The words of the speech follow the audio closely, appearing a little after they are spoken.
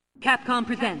Capcom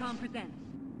presents.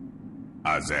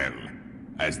 Azel,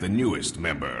 as the newest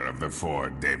member of the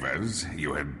Four Devas,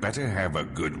 you had better have a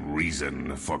good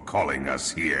reason for calling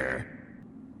us here.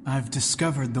 I've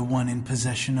discovered the one in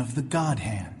possession of the God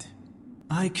Hand.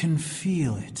 I can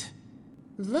feel it.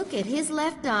 Look at his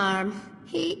left arm.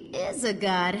 He is a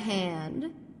God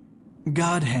Hand.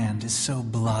 God Hand is so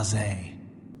blasé.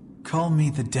 Call me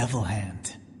the Devil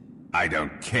Hand. I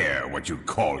don't care what you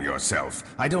call yourself.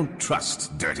 I don't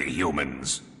trust dirty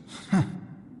humans.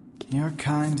 Your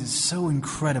kind is so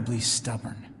incredibly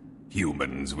stubborn.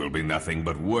 Humans will be nothing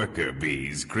but worker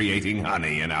bees creating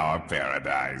honey in our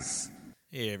paradise.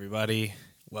 Hey everybody,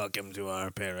 welcome to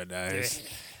our paradise.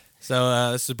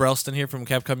 So this is Brelston here from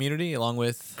Capcom Unity, along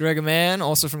with Greg Man,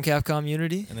 also from Capcom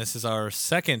Unity. and this is our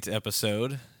second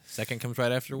episode. Second comes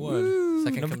right after one. Woo,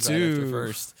 Second number comes right after two.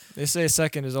 first. They say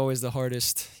second is always the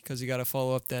hardest because you got to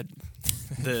follow up that.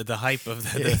 The hype of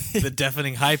the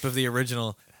deafening hype of the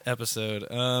original episode.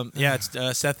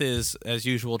 It's Seth is as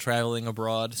usual traveling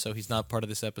abroad, so he's not part of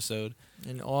this episode.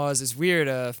 In Oz, it's weird.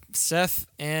 Seth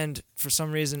and for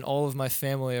some reason all of my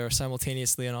family are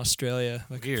simultaneously in Australia.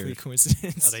 Like Weird. complete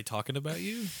coincidence. Are they talking about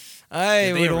you?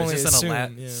 I would only is this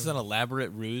assume. Is this an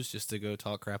elaborate ruse just to go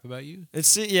talk crap about you?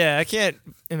 I can't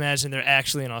imagine they're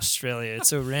actually in Australia. It's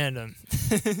so random.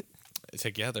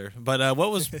 Together. But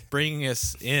what was bringing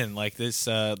us in like this?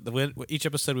 Each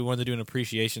episode we wanted to do an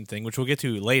appreciation thing, which we'll get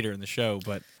to later in the show.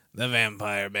 But the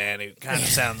vampire man, who kind of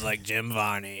sounds like Jim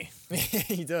Varney.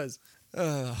 He does.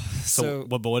 So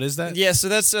what is that? Yeah, so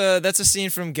that's a scene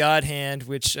from God Hand,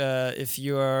 which if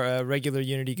you are a regular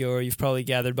Unity goer, you've probably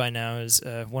gathered by now is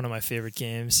one of my favorite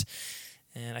games,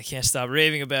 and I can't stop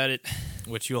raving about it.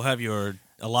 Which you'll have your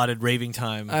allotted raving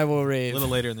time. I will rave a little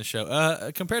later in the show.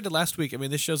 Compared to last week, I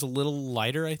mean, this show's a little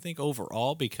lighter, I think,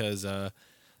 overall, because our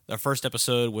first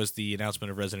episode was the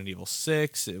announcement of Resident Evil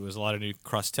 6. It was a lot of new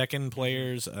Cross Tekken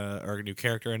players, or a new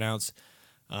character announced.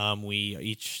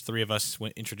 Three of us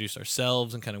introduced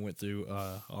ourselves and kind of went through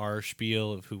our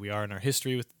spiel of who we are and our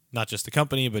history with not just the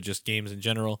company, but just games in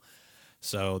general.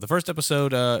 So the first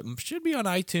episode should be on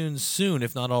iTunes soon,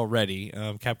 if not already.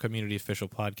 Capcom Unity official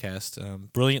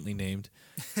podcast, brilliantly named.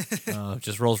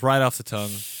 Just rolls right off the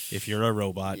tongue if you're a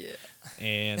robot. Yeah.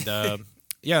 And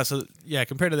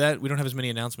compared to that, we don't have as many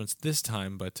announcements this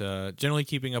time, but generally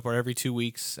keeping up our every 2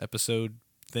 weeks episode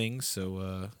things.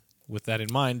 So with that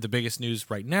in mind, the biggest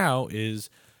news right now is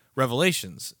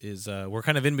Revelations. We're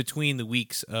kind of in between the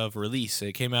weeks of release.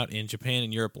 It came out in Japan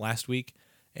and Europe last week,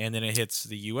 and then it hits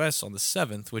the U.S. on the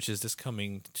 7th, which is this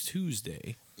coming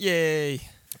Tuesday. Yay!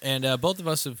 And both of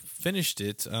us have finished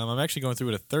it. I'm actually going through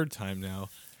it a third time now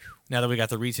that we got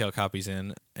the retail copies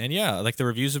in. And yeah, like the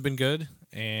reviews have been good,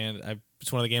 and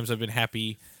it's one of the games I've been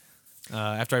happy.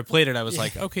 After I played it, I was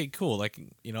like, okay, cool. Like,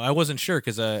 I wasn't sure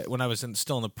because when I was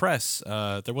still in the press,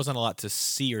 there wasn't a lot to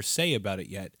see or say about it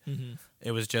yet. Mm-hmm.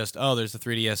 It was just, there's the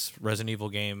 3DS Resident Evil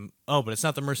game. Oh, but it's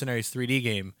not the Mercenaries 3D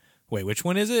game. Wait, which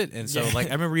one is it? And so, I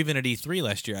remember even at E3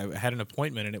 last year, I had an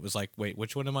appointment, and it was like, wait,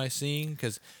 which one am I seeing?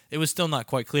 Because it was still not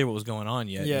quite clear what was going on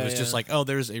yet. It was just like,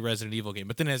 there's a Resident Evil game.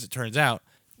 But then as it turns out,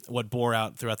 what bore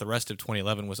out throughout the rest of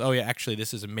 2011 was, actually,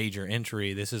 this is a major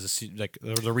entry. This is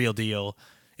the real deal.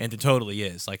 And it totally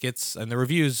is. And the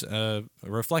reviews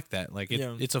reflect that.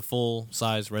 It's a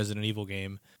full-size Resident Evil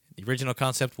game. The original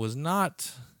concept was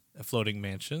not a floating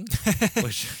mansion,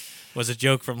 which was a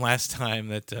joke from last time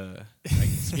that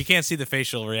you can't see the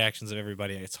facial reactions of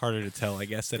everybody. It's harder to tell, I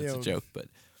guess, that it's a joke. But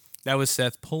that was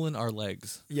Seth pulling our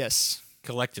legs. Yes.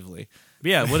 Collectively.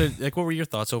 But yeah, what were your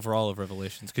thoughts overall of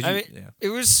Revelations? It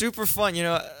was super fun.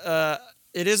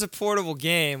 It is a portable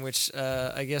game, which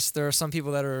I guess there are some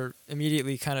people that are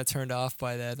immediately kind of turned off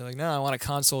by that. They're like, no, I want a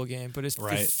console game. But it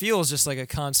feels just like a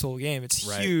console game. It's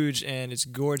huge and it's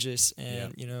gorgeous.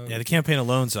 And, Yeah, the campaign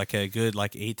alone's like a good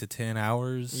 8 to 10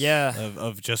 hours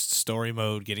of just story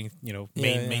mode, getting,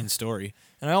 main story.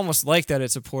 And I almost like that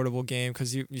it's a portable game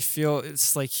because you feel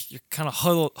it's like you're kind of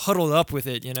huddled up with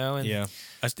it, And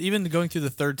Even going through the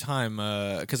third time,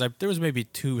 because there was maybe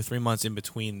 2 or 3 months in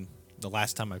between the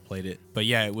last time I played it. But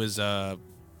yeah, it was I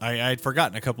had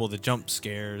forgotten a couple of the jump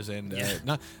scares and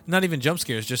not even jump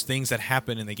scares, just things that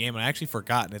happen in the game. And I actually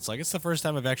forgotten. It's the first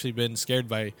time I've actually been scared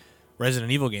by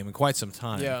Resident Evil game in quite some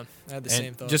time. Yeah, I had the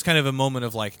same thought. Just kind of a moment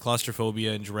of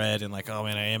claustrophobia and dread and oh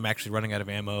man, I am actually running out of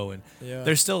ammo. And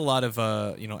there's still a lot of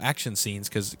action scenes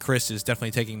because Chris is definitely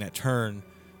taking that turn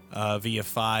via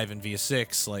 5 and via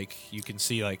 6, you can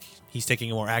see he's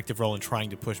taking a more active role in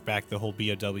trying to push back the whole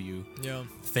BOW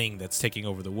thing that's taking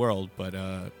over the world. But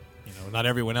not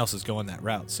everyone else is going that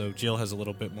route. So Jill has a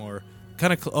little bit more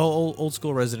kind of old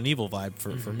school Resident Evil vibe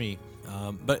for me.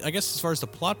 But I guess as far as the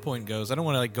plot point goes, I don't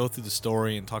want to like go through the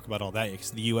story and talk about all that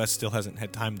because the U.S. still hasn't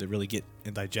had time to really get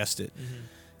and digest it.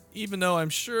 Even though I'm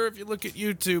sure if you look at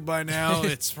YouTube by now,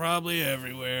 it's probably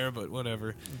everywhere, but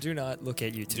whatever. Do not look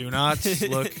at YouTube. Do not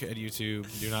look at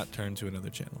YouTube. Do not turn to another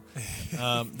channel.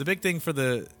 The big thing for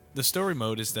the story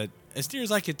mode is that, as near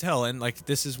as I could tell, and like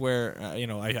this is where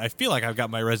I feel like I've got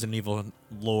my Resident Evil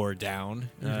lore down.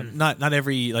 Not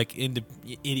every like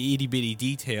itty bitty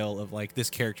detail of like this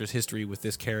character's history with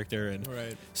this character and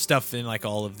stuff in like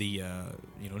all of the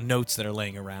notes that are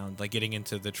laying around, like getting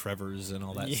into the Trevors and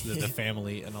all that, the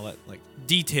family and all that, like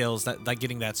details that like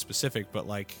getting that specific. But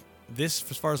like this,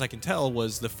 as far as I can tell,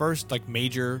 was the first like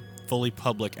major fully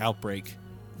public outbreak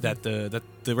that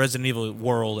the Resident Evil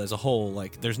world as a whole,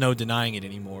 like there's no denying it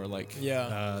anymore. Like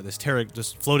this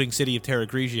floating city of Terra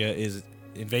Grigia is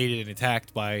invaded and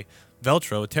attacked by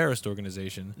Veltro, a terrorist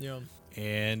organization. Yeah.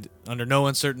 And under no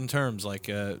uncertain terms, like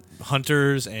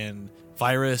hunters and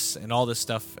virus and all this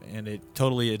stuff, and it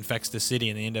totally infects the city,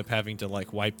 and they end up having to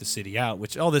like wipe the city out,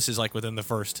 which all this is like within the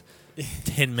first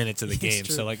 10 minutes of the game.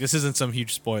 So like this isn't some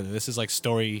huge spoiler. This is like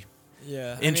story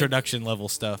introduction level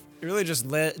stuff. It really just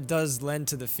does lend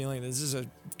to the feeling that this is a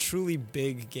truly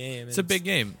big game. It's a big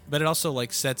game, but it also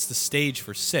like sets the stage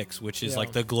for 6, which is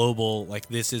like the global, like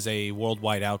this is a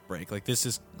worldwide outbreak. Like this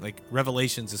is like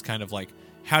Revelations is kind of like,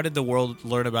 how did the world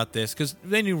learn about this? Because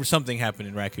they knew something happened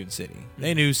in Raccoon City.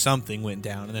 They knew something went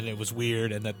down, and then it was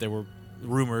weird, and that there were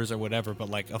rumors or whatever. But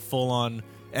like a full-on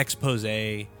expose,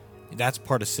 that's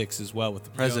part of 6 as well with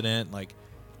the president. Like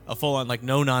a full-on like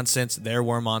no nonsense. There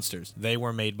were monsters. They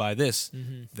were made by this.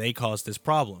 They caused this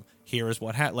problem. Here is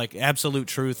what happened. Like absolute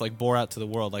truth, like bore out to the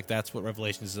world. Like that's what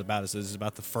Revelations is about. This is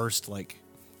about the first like,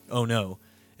 oh no,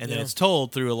 and then it's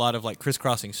told through a lot of like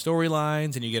crisscrossing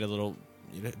storylines, and you get a little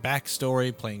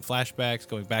backstory, playing flashbacks,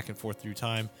 going back and forth through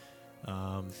time.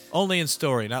 Only in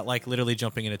story, not like literally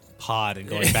jumping in a pod and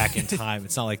going back in time.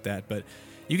 It's not like that, but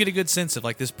you get a good sense of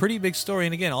like this pretty big story,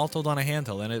 and again, all told on a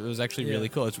handheld, and it was actually really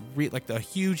cool. It's like a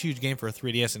huge game for a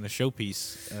 3DS and a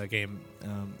showpiece game,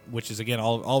 which is again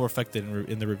all reflected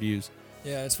in the reviews.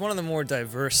 Yeah, it's one of the more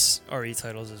diverse RE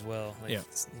titles as well. Like,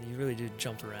 you really do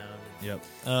jump around. Yep.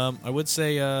 I would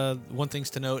say one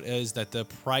things to note is that the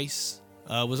price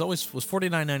was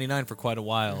 $49.99 for quite a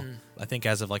while. I think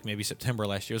as of like maybe September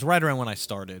last year. It was right around when I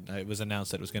started. It was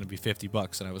announced that it was going to be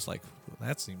 $50, and I was like, well,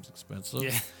 that seems expensive.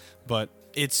 Yeah. But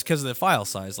it's because of the file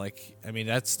size. Like, I mean,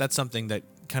 that's something that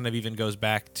kind of even goes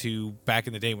back to back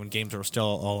in the day when games were still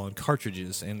all on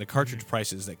cartridges, and the cartridge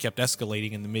prices that kept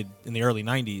escalating in the early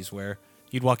 90s, where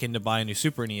you'd walk in to buy a new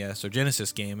Super NES or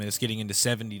Genesis game, and it's getting into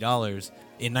 $70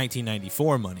 in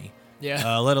 1994 money.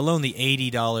 Yeah. Let alone the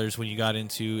 $80 when you got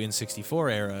into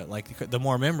N64 era. Like the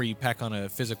more memory you pack on a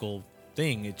physical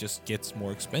thing, it just gets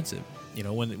more expensive. You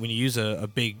know, when you use a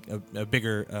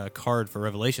bigger card for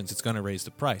Revelations, it's going to raise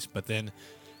the price. But then,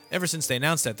 ever since they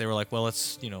announced that, they were like, well,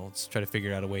 let's try to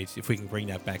figure out a way if we can bring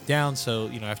that back down. So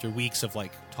after weeks of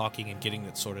like talking and getting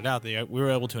that sorted out, we were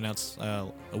able to announce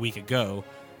a week ago,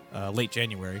 late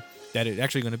January, that it's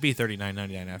actually going to be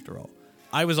 $39.99 after all.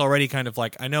 I was already kind of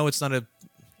like, I know it's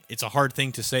a hard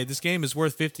thing to say. This game is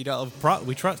worth $50.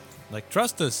 We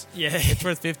trust us. Yeah, it's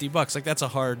worth $50. Like that's a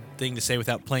hard thing to say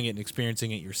without playing it and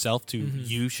experiencing it yourself.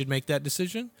 You should make that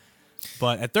decision.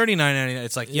 But at $39.99,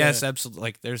 it's like yes, absolutely.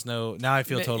 Like there's no. Now I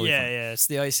feel totally. Yeah, fine. It's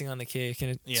the icing on the cake,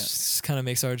 and it just kind of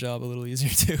makes our job a little easier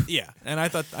too. Yeah, and I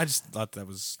just thought that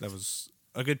was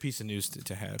a good piece of news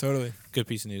to have. Totally good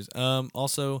piece of news.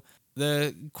 Also,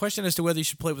 the question as to whether you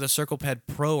should play with a Circle Pad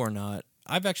Pro or not.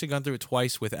 I've actually gone through it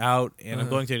twice without, and I'm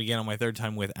going through it again on my third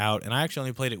time without. And I actually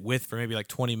only played it with for maybe like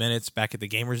 20 minutes back at the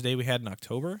Gamers Day we had in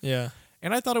October. Yeah.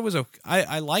 And I thought it was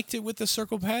I liked it with the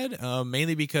Circle Pad,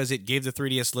 mainly because it gave the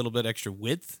 3DS a little bit extra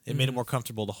width. It made it more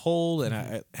comfortable to hold,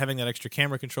 and having that extra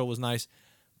camera control was nice.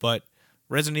 But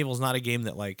Resident Evil is not a game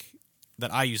that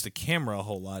I use the camera a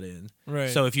whole lot in. Right.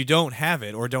 So if you don't have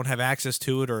it or don't have access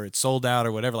to it or it's sold out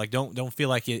or whatever, like don't feel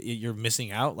like you're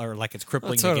missing out or like it's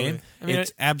crippling the game. I mean,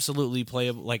 it's absolutely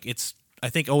playable. Like it's, I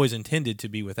think, always intended to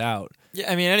be without.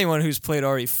 Yeah, I mean, anyone who's played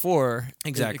RE4,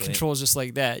 exactly, it controls just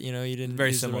like that. You didn't very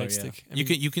use similar. The right stick.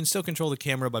 You can still control the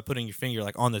camera by putting your finger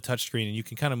like on the touchscreen, and you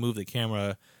can kind of move the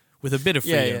camera with a bit of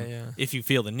freedom if you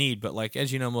feel the need. But like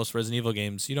as you know, most Resident Evil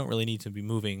games, you don't really need to be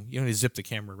moving. You don't need to zip the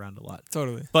camera around a lot.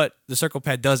 Totally. But the Circle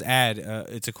Pad does add.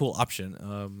 It's a cool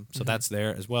option. So that's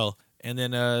there as well. And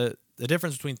then the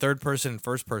difference between third person and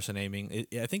first person aiming,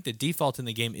 I think the default in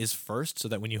the game is first, so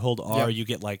that when you hold R, you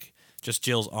get like just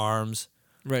Jill's arms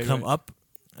come up,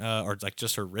 or like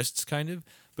just her wrists kind of.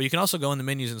 But you can also go in the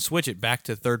menus and switch it back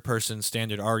to third person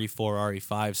standard RE4,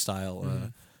 RE5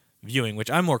 style viewing,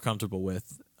 which I'm more comfortable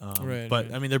with. Right, but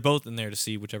right. I mean, they're both in there to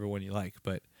see whichever one you like.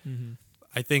 But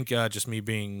I think just me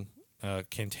being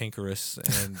cantankerous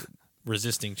and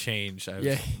resisting change, I was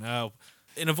Yeah. like, no.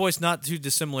 In a voice not too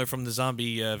dissimilar from the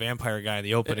zombie vampire guy in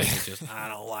the opening, it's just, I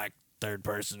don't like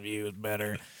third-person view is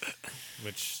better,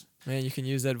 which... Man, you can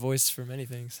use that voice for many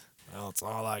things. Well, it's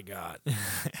all I got.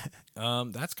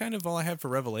 That's kind of all I have for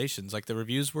Revelations. Like, the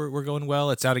reviews were going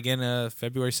well. It's out again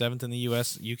February 7th in the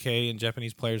US, UK, and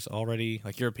Japanese players already,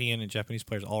 like European and Japanese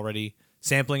players already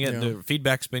sampling it. Yeah. The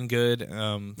feedback's been good.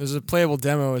 There's a playable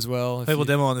demo as well. Playable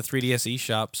demo on the 3DS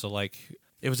eShop, so like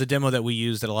it was a demo that we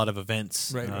used at a lot of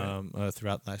events Right.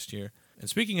 Throughout last year. And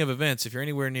speaking of events, if you're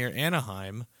anywhere near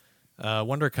Anaheim,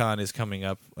 WonderCon is coming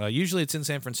up. Usually it's in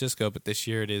San Francisco, but this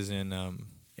year it is in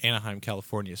Anaheim,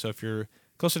 California. So if you're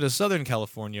closer to Southern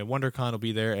California, WonderCon will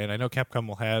be there, and I know Capcom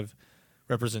will have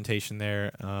representation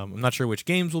there. I'm not sure which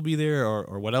games will be there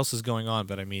or what else is going on,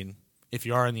 but I mean, if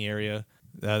you are in the area,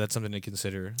 that's something to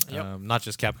consider. Yep. Not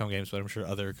just Capcom games, but I'm sure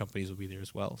other companies will be there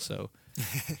as well. So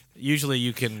usually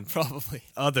you can Probably.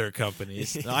 other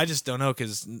companies. I just don't know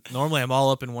because normally I'm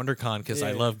all up in WonderCon because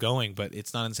I Yeah. love going, but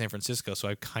it's not in San Francisco, so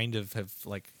I kind of have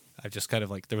like I've just kind of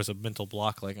like there was a mental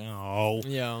block like oh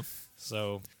Yeah.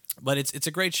 so. But it's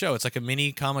a great show. It's like a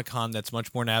mini Comic-Con that's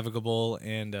much more navigable,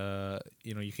 and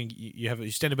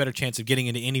you stand a better chance of getting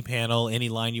into any panel, any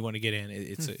line you want to get in.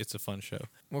 It's a fun show.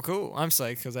 Well, cool. I'm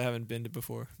psyched because I haven't been to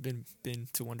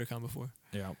WonderCon before.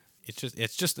 Yeah,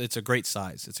 it's a great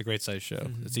size. It's a great size show.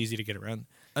 It's easy to get around.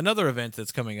 Another event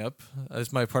that's coming up is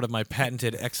part of my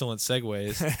patented excellent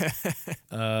segues,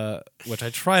 which I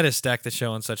try to stack the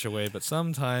show in such a way, but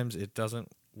sometimes it doesn't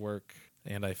work,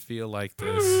 and I feel like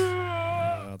this.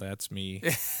 Oh, that's me.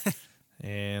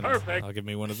 And Perfect. I'll give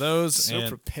me one of those. So and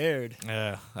prepared.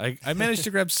 I managed to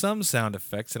grab some sound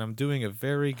effects, and I'm doing a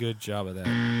very good job of that.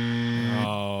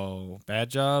 Oh, bad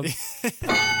job?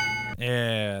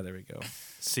 Yeah, there we go.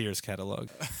 Sears catalog.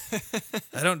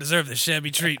 I don't deserve the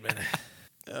shabby treatment.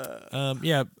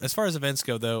 Yeah, as far as events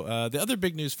go, though, the other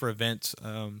big news for events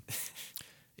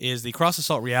is the Cross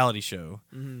Assault reality show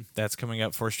that's coming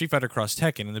up for Street Fighter Cross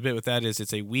Tekken. And the bit with that is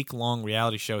it's a week-long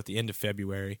reality show at the end of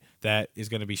February that is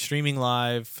going to be streaming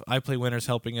live. iPlayWinner's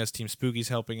helping us, Team Spooky's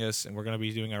helping us, and we're going to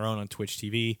be doing our own on Twitch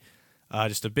TV.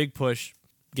 Just a big push,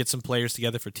 get some players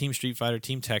together for Team Street Fighter,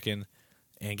 Team Tekken,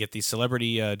 and get these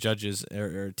celebrity judges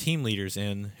or team leaders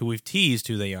in who we've teased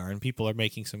who they are, and people are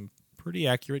making some pretty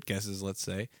accurate guesses, let's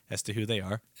say, as to who they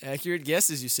are. Accurate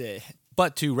guesses, you say.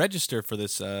 But to register for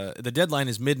this, the deadline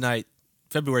is midnight,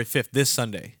 February 5th, this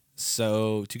Sunday.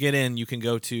 So to get in, you can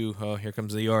go to, here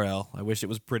comes the URL. I wish it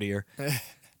was prettier.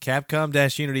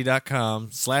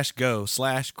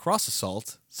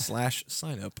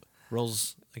 Capcom-unity.com/go/crossassault/signup.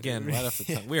 Rolls, again, right off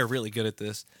the tongue. We are really good at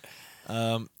this.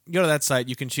 Go to that site.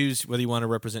 You can choose whether you want to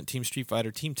represent Team Street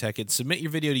Fighter, Team Tekken. Submit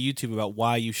your video to YouTube about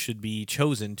why you should be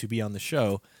chosen to be on the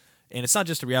show. And it's not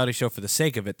just a reality show for the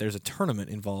sake of it. There's a tournament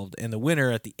involved, and the winner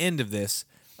at the end of this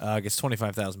gets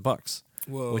 $25,000,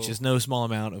 Whoa. which is no small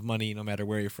amount of money, no matter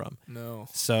where you're from. No.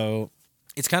 So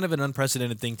it's kind of an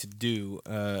unprecedented thing to do,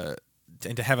 and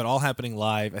to have it all happening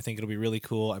live. I think it'll be really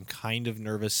cool. I'm kind of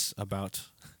nervous about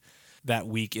that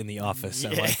week in the office.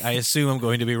 Yeah. I assume I'm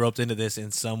going to be roped into this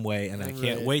in some way, and I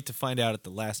can't Right. wait to find out at the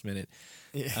last minute.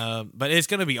 Yeah. But it's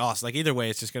going to be awesome. Like either way,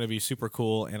 it's just going to be super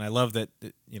cool, and I love that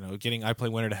getting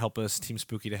iPlayWinner to help us, Team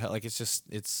Spooky to help. Like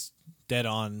it's dead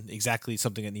on exactly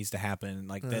something that needs to happen.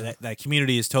 Like that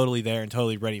community is totally there and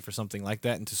totally ready for something like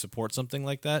that and to support something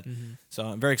like that. So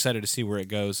I'm very excited to see where it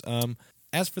goes.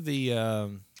 As for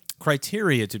the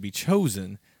criteria to be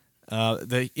chosen,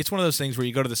 it's one of those things where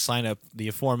you go to the sign up, the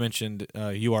aforementioned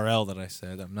URL that I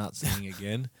said. I'm not saying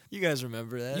again. You guys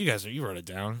remember that? You wrote it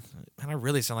down. Man, I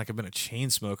really sound like I've been a chain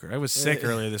smoker. I was sick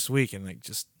earlier this week, and like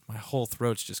just my whole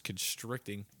throat's just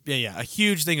constricting. Yeah, a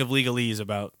huge thing of legalese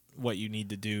about what you need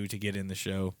to do to get in the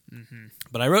show.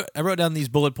 But I wrote down these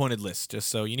bullet pointed lists just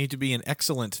so you need to be in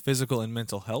excellent physical and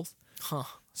mental health. Huh.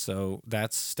 So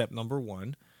that's step number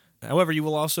 1. However, you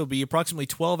will also be approximately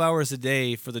 12 hours a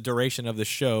day for the duration of the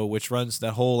show, which runs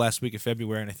that whole last week of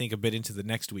February and I think a bit into the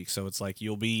next week. So it's like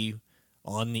you'll be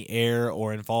on the air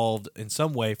or involved in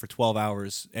some way for 12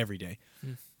 hours every day.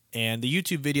 And the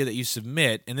YouTube video that you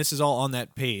submit, and this is all on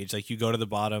that page, like you go to the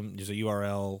bottom, there's a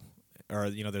URL, or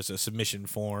there's a submission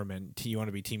form, and you want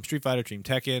to be Team Street Fighter, Team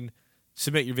Tekken,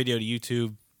 submit your video to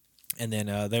YouTube, and then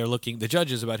they're looking, the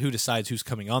judges, about who decides who's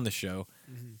coming on the show.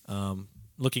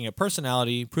 Looking at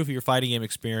personality, proof of your fighting game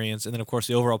experience, and then, of course,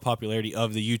 the overall popularity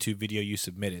of the YouTube video you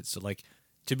submitted. So, like,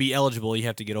 to be eligible, you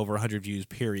have to get over 100 views,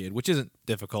 period, which isn't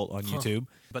difficult on YouTube.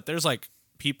 But there's, like,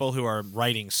 people who are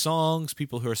writing songs,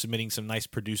 people who are submitting some nice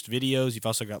produced videos. You've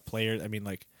also got players,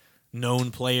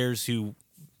 known players who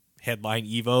headline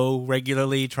EVO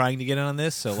regularly trying to get in on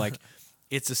this. So,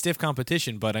 it's a stiff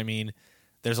competition, but,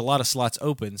 there's a lot of slots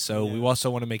open. So we also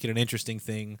want to make it an interesting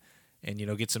thing and,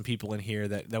 get some people in here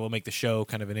that will make the show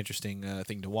kind of an interesting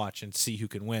thing to watch and see who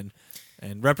can win.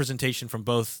 And representation from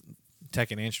both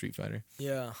Tekken and Street Fighter.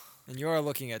 Yeah, and you are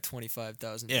looking at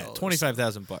 $25,000. Yeah,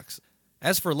 $25,000.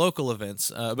 As for local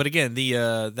events, but again, the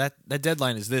that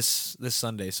deadline is this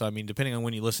Sunday. So depending on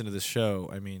when you listen to this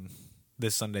show,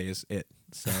 this Sunday is it.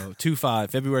 So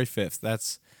 2/5, February 5th.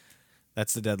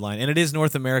 That's the deadline, and it is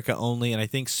North America only, and I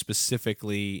think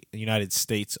specifically the United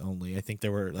States only. I think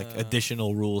there were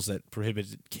additional rules that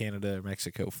prohibited Canada or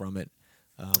Mexico from it.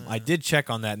 I did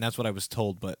check on that, and that's what I was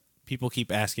told. But people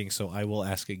keep asking, so I will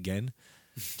ask again,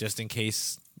 just in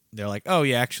case. They're like, oh,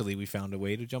 yeah, actually, we found a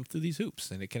way to jump through these hoops,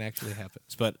 and it can actually happen.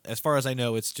 But as far as I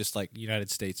know, it's just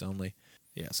United States only.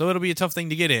 Yeah, so it'll be a tough thing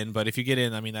to get in, but if you get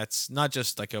in, that's not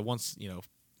just a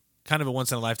kind of a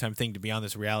once-in-a-lifetime thing to be on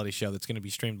this reality show that's going to be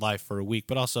streamed live for a week,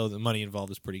 but also the money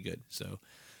involved is pretty good. So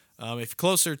if you're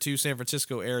closer to San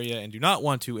Francisco area and do not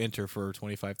want to enter for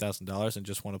 $25,000 and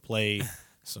just want to play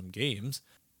some games,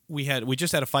 we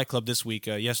just had a Fight Club this week,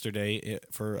 yesterday,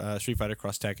 for Street Fighter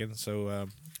Cross Tekken, so...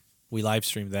 we live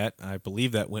streamed that. I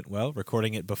believe that went well,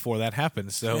 recording it before that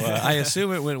happened. So I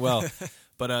assume it went well.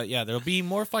 But yeah, there'll be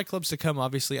more Fight Clubs to come,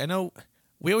 obviously. I know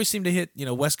we always seem to hit,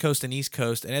 West Coast and East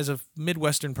Coast. And as a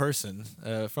Midwestern person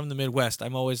from the Midwest,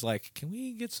 I'm always like, can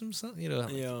we get some,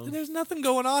 there's nothing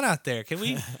going on out there. Can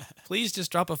we please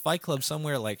just drop a Fight Club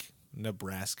somewhere like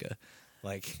Nebraska?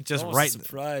 Just almost right.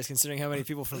 Surprised considering how many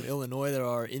people from Illinois there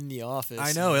are in the office.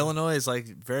 I know. Illinois is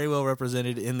very well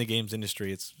represented in the games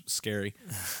industry. It's scary.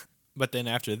 But then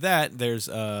after that, there's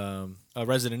a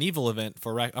Resident Evil event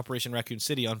for Operation Raccoon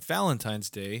City on Valentine's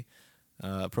Day,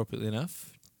 appropriately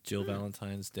enough, Jill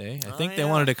Valentine's Day. I think they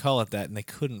wanted to call it that, and they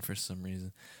couldn't for some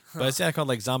reason. But it's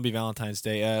called Zombie Valentine's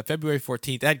Day. February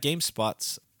 14th at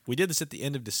GameSpots. We did this at the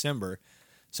end of December,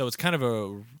 so it's kind of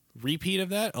a repeat of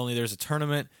that, only there's a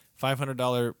tournament,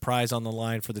 $500 prize on the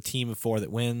line for the team of 4 that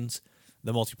wins,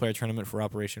 the multiplayer tournament for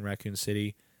Operation Raccoon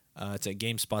City. It's at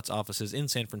GameSpot's offices in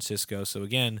San Francisco, so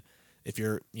again... If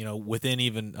you're, within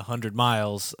even 100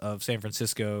 miles of San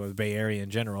Francisco or the Bay Area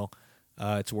in general,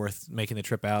 it's worth making the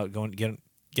trip out, going to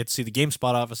get to see the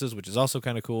GameSpot offices, which is also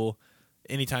kind of cool.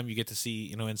 Anytime you get to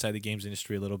see, inside the games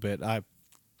industry a little bit,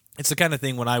 it's the kind of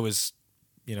thing when I was,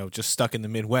 just stuck in the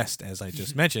Midwest, as I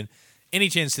just mentioned. Any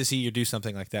chance to see you do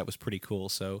something like that was pretty cool.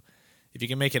 So if you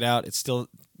can make it out, it's still,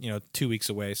 2 weeks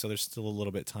away, so there's still a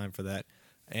little bit of time for that.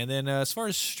 And then as far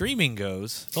as streaming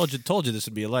goes, told you this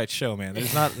would be a light show, man.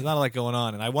 There's not a lot going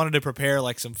on, and I wanted to prepare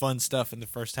some fun stuff in the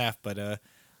first half, but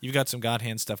you've got some God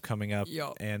Hand stuff coming up,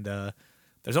 and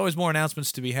there's always more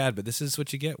announcements to be had. But this is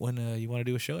what you get when you want to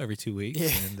do a show every 2 weeks,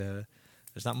 and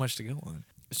there's not much to go on.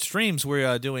 Streams,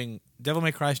 we're doing Devil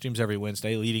May Cry streams every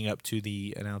Wednesday, leading up to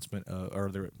the announcement,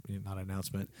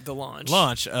 the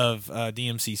launch of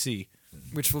DMCC.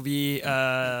 Which will be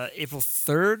April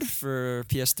 3rd for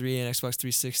PS3 and Xbox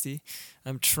 360.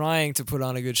 I'm trying to put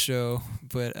on a good show,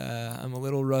 but I'm a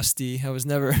little rusty. I was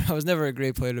never a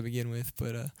great player to begin with,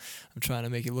 but I'm trying to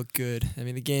make it look good.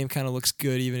 The game kind of looks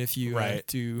good even if you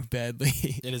do badly.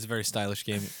 It is a very stylish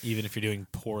game, even if you're doing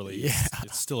poorly. Yeah.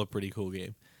 It's still a pretty cool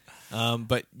game.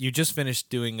 But you just finished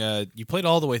doing. You played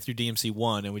all the way through DMC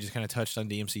 1, and we just kind of touched on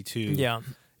DMC 2. Yeah.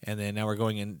 And then now we're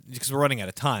going in because we're running out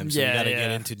of time, so we got to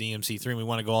get into DMC 3, and we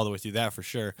want to go all the way through that for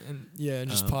sure. And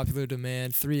just popular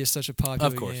demand. 3 is such a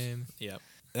popular game. Yeah,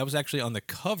 that was actually on the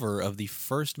cover of the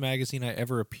first magazine I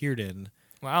ever appeared in.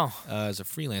 Wow. As a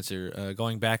freelancer,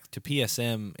 going back to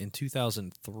PSM in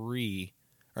 2003,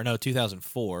 or no,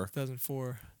 2004.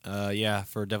 2004.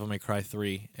 For Devil May Cry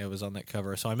 3, it was on that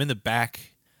cover. So I'm in the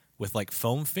back with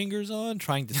foam fingers on,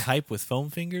 trying to type with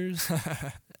foam fingers.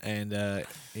 And so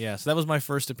that was my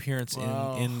first appearance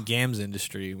in games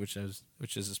industry, which is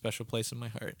a special place in my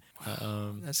heart.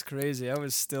 That's crazy. I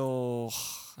was still,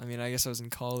 I guess I was in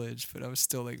college, but I was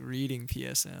still reading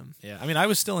PSM. Yeah, I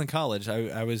was still in college.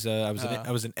 I was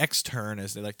an extern,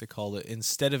 as they like to call it,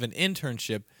 instead of an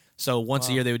internship. So once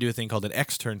a year they would do a thing called an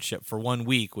externship for 1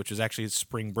 week, which was actually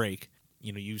spring break.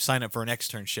 You sign up for an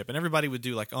externship, and everybody would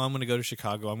do I'm going to go to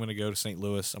Chicago, I'm going to go to St.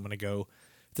 Louis, I'm going to go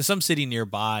to some city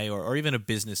nearby or even a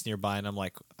business nearby, and I'm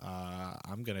like,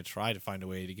 I'm going to try to find a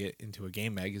way to get into a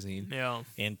game magazine. Yeah.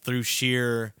 And through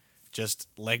sheer just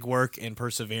legwork and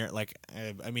perseverance,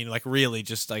 really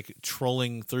just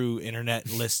trolling through internet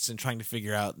lists and trying to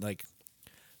figure out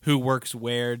who works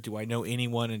where, do I know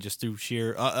anyone, and just through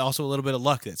sheer also a little bit of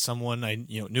luck that someone I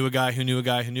knew a guy who knew a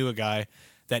guy who knew a guy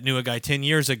that knew a guy 10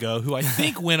 years ago who I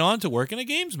think went on to work in a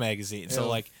games magazine. So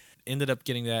like ended up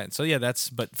getting that. So yeah,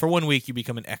 but for 1 week you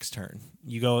become an extern.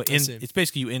 You go in, it's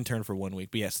basically you intern for 1 week.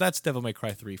 But yes, that's Devil May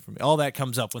Cry 3 for me. All that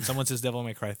comes up when someone says Devil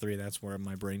May Cry 3, that's where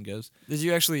my brain goes. Did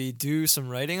you actually do some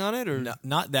writing on it, or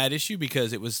not that issue,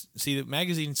 because it was, see, the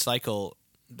magazine cycle,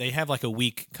 they have like a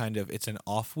week kind of, it's an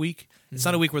off week. It's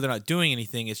not a week where they're not doing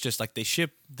anything. It's just like they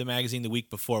ship the magazine the week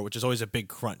before, which is always a big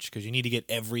crunch because you need to get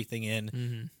everything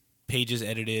in, pages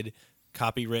edited,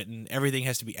 copywritten. Everything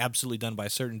has to be absolutely done by a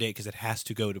certain date because it has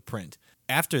to go to print.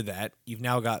 After that, you've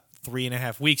now got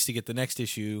 3.5 weeks to get the next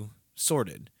issue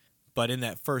sorted. But in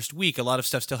that first week, a lot of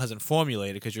stuff still hasn't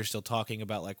formulated because you're still talking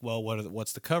about like, well,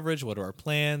 what's the coverage? What are our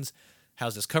plans?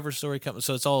 How's this cover story coming?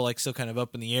 So it's all like still kind of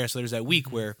up in the air. So there's that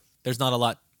week where there's not a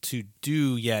lot to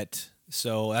do yet.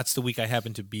 So that's the week I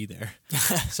happened to be there.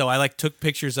 So I like took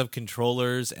pictures of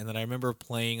controllers, and then I remember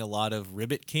playing a lot of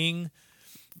Ribbit King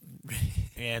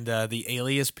and the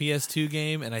Alias PS2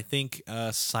 game, and I think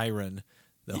Siren,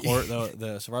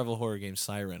 the survival horror game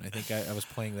Siren. I think I was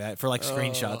playing that for like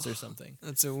screenshots or something.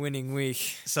 That's a winning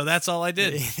week. So that's all I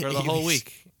did for the whole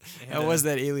week. And, how was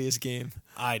that Alias game?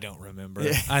 I don't remember.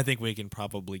 Yeah. I think we can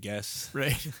probably guess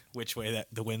which way that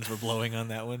the winds were blowing on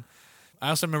that one. I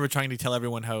also remember trying to tell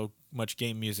everyone how much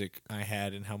game music I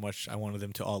had and how much I wanted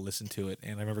them to all listen to it.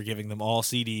 And I remember giving them all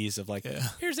CDs of like,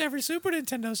 here's every Super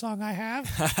Nintendo song I have.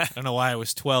 I don't know why I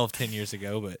was 12 10 years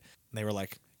ago, but they were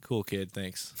like, cool kid,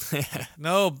 thanks.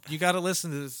 No, you got to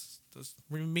listen to this. This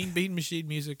Mean Bean Machine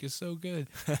music is so good.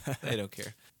 They don't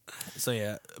care. So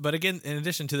yeah, but again, in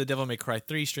addition to the Devil May Cry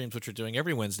 3 streams, which we're doing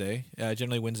every Wednesday,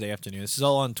 generally Wednesday afternoon, this is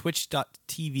all on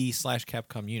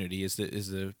twitch.tv/Capcom Unity is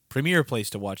the premier place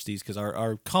to watch these, because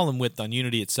our column width on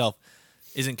Unity itself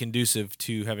isn't conducive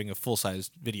to having a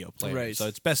full-size video player. Right. So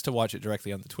it's best to watch it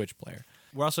directly on the Twitch player.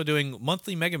 We're also doing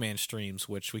monthly Mega Man streams,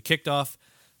 which we kicked off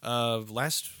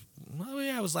last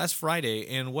Friday,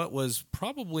 and what was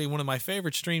probably one of my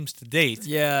favorite streams to date.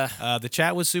 Yeah. The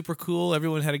chat was super cool.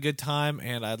 Everyone had a good time,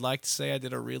 and I'd like to say I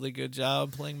did a really good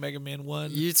job playing Mega Man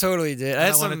 1. You totally did.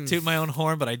 I don't want to toot my own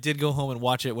horn, but I did go home and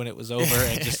watch it when it was over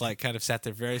and just like kind of sat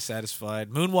there very satisfied.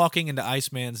 Moonwalking into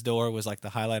Iceman's door was like the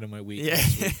highlight of my week. Yeah.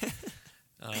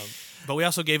 But we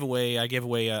also gave away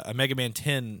a Mega Man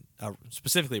 10,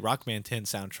 specifically Rockman 10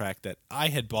 soundtrack that I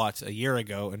had bought a year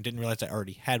ago and didn't realize I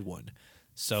already had one.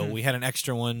 So we had an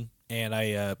extra one, and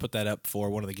I put that up for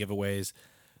one of the giveaways.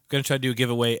 I'm going to try to do a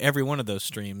giveaway every one of those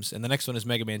streams, and the next one is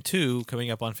Mega Man 2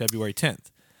 coming up on February 10th.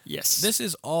 Yes. This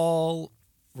is all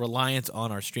reliant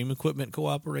on our stream equipment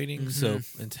cooperating, so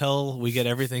until we get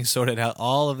everything sorted out,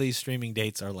 all of these streaming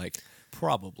dates are like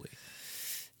probably.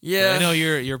 Yeah, but I know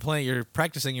you're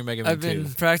practicing your Mega Man 2. I've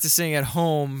been practicing at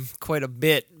home quite a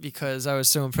bit because I was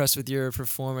so impressed with your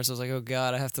performance. I was like, oh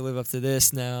god, I have to live up to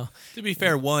this now. To be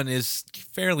fair, 1 is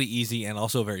fairly easy and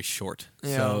also very short,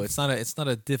 so it's not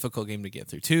a difficult game to get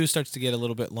through. 2 starts to get a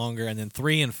little bit longer, and then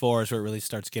 3 and 4 is where it really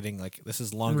starts getting like this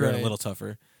is longer and a little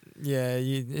tougher. Yeah,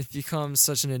 it becomes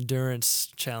such an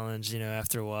endurance challenge,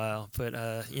 after a while.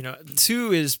 But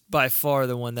 2 is by far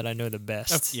the one that I know the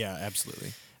best. Yeah,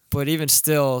 absolutely. But even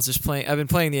still, just playing. I've been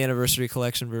playing the Anniversary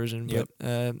Collection version, but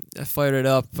I fired it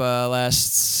up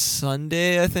last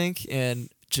Sunday, I think, and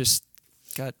just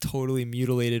got totally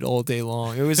mutilated all day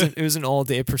long. It was an all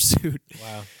day pursuit.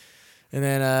 Wow. And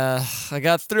then I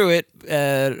got through it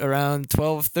at around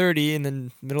 12:30 in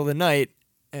the middle of the night,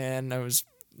 and I was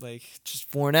like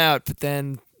just worn out. But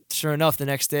then, sure enough, the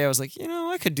next day I was like,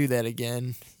 I could do that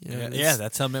again.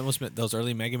 That's how those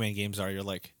early Mega Man games are. You're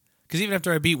like. Because even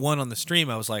after I beat 1 on the stream,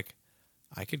 I was like,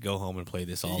 I could go home and play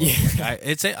this all over. Like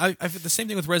the same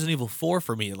thing with Resident Evil 4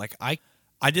 for me. Like I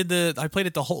played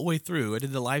it the whole way through. I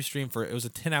did the live stream it was a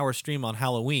 10-hour stream on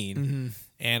Halloween,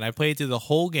 and I played through the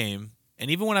whole game.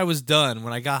 And even when I was done,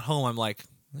 when I got home, I'm like,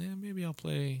 maybe I'll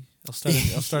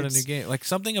start a new game. Like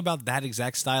something about that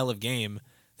exact style of game,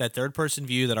 that third-person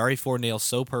view that RE4 nails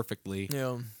so perfectly.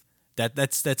 Yeah.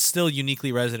 That's still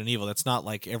uniquely Resident Evil. That's not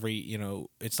like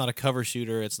it's not a cover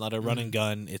shooter. It's not a run and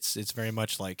gun. It's very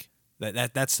much like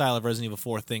that style of Resident Evil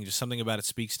 4 thing. Just something about it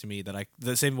speaks to me that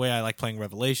the same way I like playing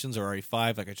Revelations or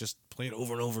RE5. Like I just play it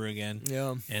over and over again.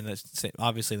 Yeah. And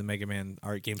obviously the Mega Man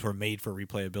art games were made for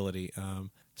replayability.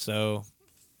 So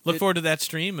look forward to that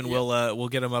stream, and we'll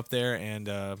get them up there,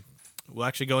 and we'll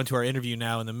actually go into our interview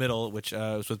now in the middle, which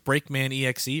was with Breakman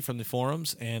EXE from the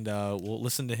forums, and we'll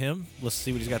listen to him. Let's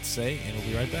see what he's got to say, and we'll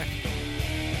be right back.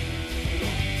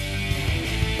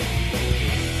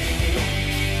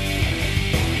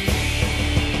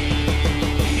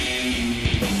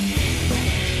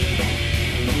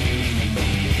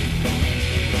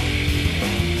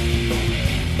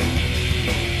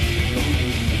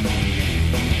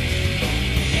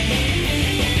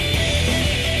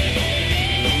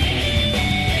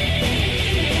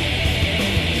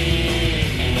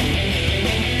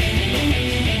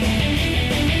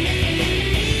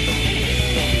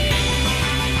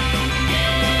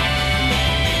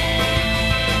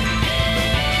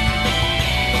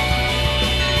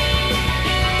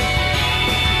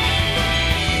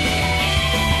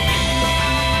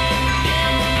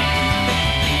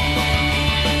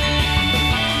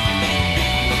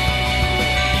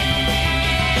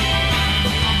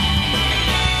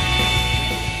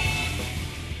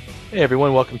 Hey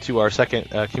everyone, welcome to our second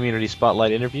Community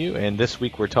Spotlight interview, and this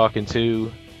week we're talking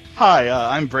to... Hi,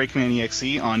 I'm Breakman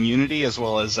EXE on Unity as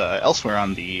well as elsewhere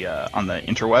on the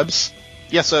interwebs.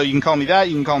 Yeah, so you can call me that,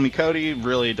 you can call me Cody,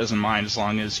 really it doesn't mind as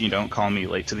long as you don't call me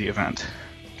late to the event.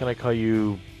 Can I call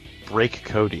you Break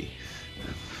Cody?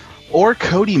 Or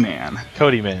Cody Man.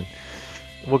 Cody Man.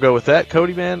 We'll go with that.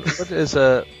 Cody Man, what is...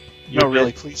 No,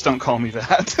 really, please don't call me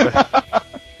that.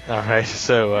 Alright,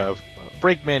 so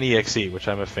Breakman EXE, which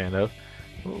I'm a fan of.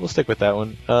 We'll stick with that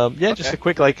one. Okay. Just a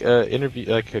quick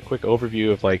interview, a quick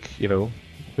overview of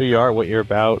who you are, what you're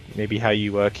about, maybe how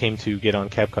you came to get on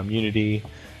Capcom Unity.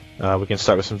 We can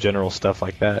start with some general stuff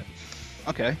like that.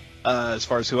 Okay. As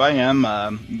far as who I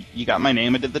am, you got my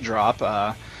name. I did the drop.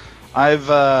 I've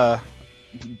very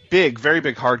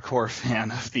big hardcore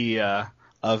fan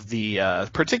of the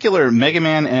particular Mega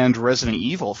Man and Resident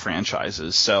Evil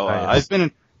franchises. So I've been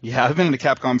into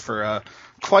Capcom for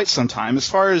quite some time. As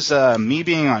far as me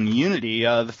being on Unity,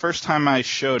 the first time I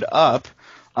showed up,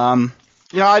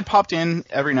 I'd popped in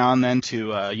every now and then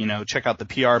to check out the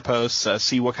PR posts,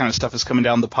 see what kind of stuff is coming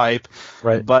down the pipe.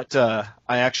 Right. But I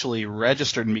actually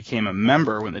registered and became a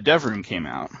member when the dev room came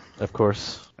out. Of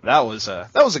course. That was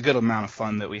a good amount of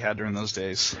fun that we had during those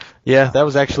days. Yeah, that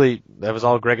was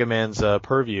all Gregaman's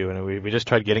purview, and we just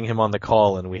tried getting him on the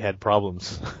call, and we had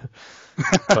problems.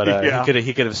 But yeah.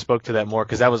 he could have spoke to that more,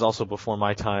 because that was also before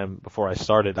my time, before I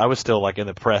started. I was still in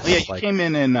the press. Yeah, you came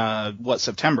in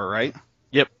September, right?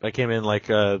 Yep, I came in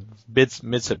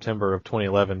mid-September of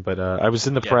 2011, but I was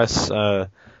in the press,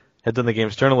 had done the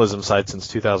games journalism side since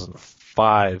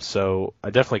 2005, so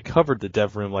I definitely covered the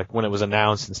dev room when it was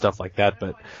announced and stuff like that,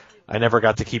 but I never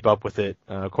got to keep up with it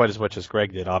quite as much as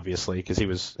Greg did, obviously, because he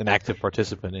was an active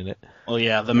participant in it. Well,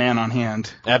 yeah, the man on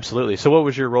hand. Absolutely. So what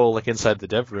was your role inside the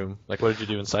dev room? What did you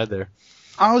do inside there?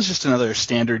 I was just another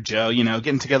standard Joe,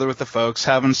 getting together with the folks,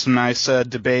 having some nice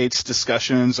debates,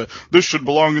 discussions. This should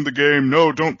belong in the game.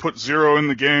 No, don't put 0 in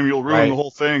the game. You'll ruin the whole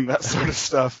thing. That sort of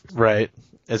stuff. Right.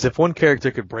 As if one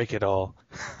character could break it all.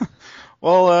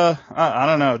 Well, I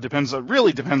don't know.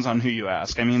 Really depends on who you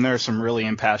ask. I mean, there are some really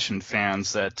impassioned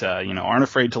fans that aren't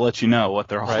afraid to let you know what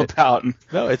they're all about.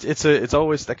 No, it's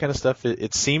always that kind of stuff.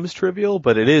 It seems trivial,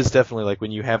 but it is definitely when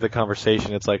you have the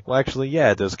conversation, it's well, actually,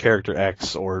 yeah, does character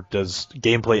X or does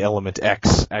gameplay element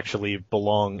X actually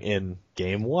belong in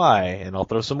game Y? And I'll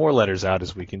throw some more letters out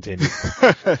as we continue.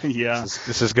 Yeah,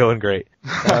 this is going great.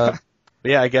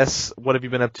 Yeah, I guess what have you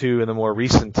been up to in the more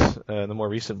recent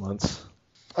months?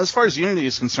 As far as Unity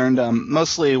is concerned,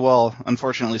 mostly,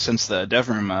 unfortunately, since the dev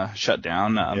room shut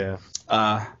down,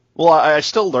 I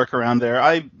still lurk around there.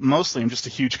 I mostly am just a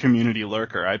huge community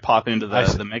lurker. I pop into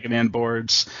the Mega Man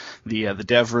boards, the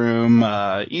dev room,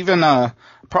 even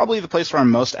probably the place where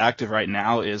I'm most active right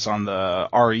now is on the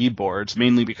RE boards,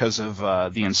 mainly because of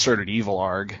the Inserted Evil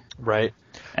ARG. Right.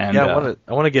 And, I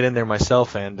want to get in there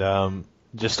myself and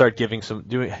just start having some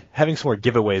more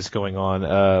giveaways going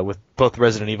on with both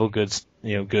Resident Evil goods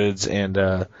and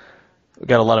we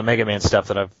got a lot of Mega Man stuff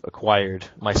that I've acquired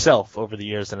myself over the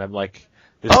years, and I'm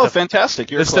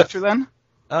fantastic! You're a collector then?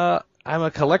 I'm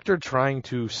a collector trying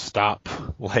to stop,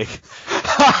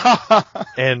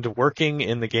 and working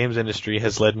in the games industry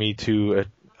has led me to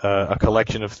a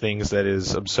collection of things that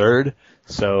is absurd.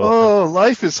 So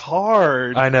life is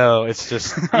hard. I know, it's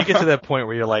just you get to that point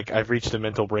where you're I've reached a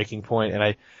mental breaking point, and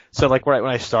right when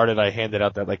I started, I handed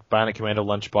out that Bionic Commando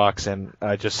lunchbox, and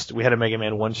we had a Mega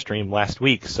Man 1 stream last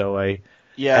week, so I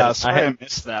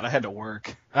missed that. I had to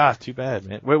work. Too bad,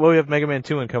 man. Well, we have Mega Man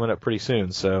 2 coming up pretty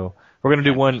soon, so we're gonna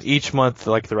do one each month,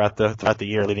 throughout the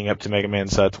year leading up to Mega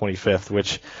Man's 25th,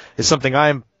 which is something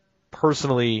I'm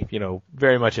personally,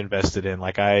 very much invested in.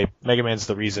 Mega Man's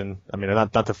the reason. I mean,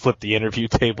 not to flip the interview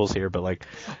tables here, but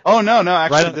Oh no!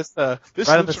 Actually, this loops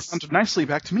around nicely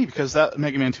back to me because that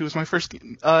Mega Man 2 was my first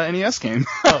NES game.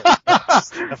 It's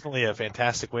definitely a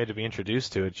fantastic way to be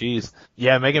introduced to it. Jeez,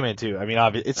 yeah, Mega Man 2. I mean,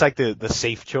 it's the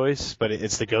safe choice, but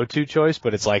it's the go-to choice.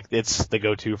 But it's the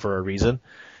go-to for a reason.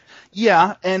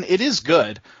 Yeah, and it is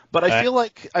good, but I feel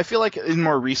like in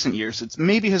more recent years it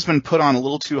maybe has been put on a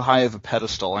little too high of a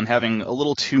pedestal and having a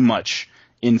little too much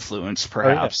influence,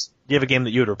 perhaps. Oh, yeah. Do you have a game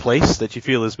that you would replace that you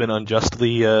feel has been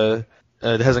unjustly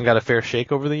hasn't got a fair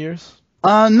shake over the years?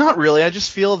 Not really. I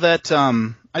just feel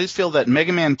that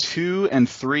Mega Man 2 and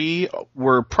 3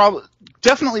 were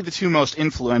definitely the two most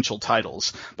influential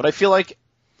titles, but I feel like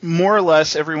more or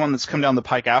less everyone that's come down the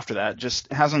pike after that just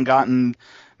hasn't gotten.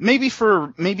 Maybe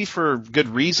for good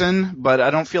reason, but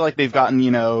I don't feel like they've gotten,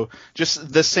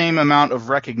 just the same amount of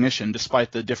recognition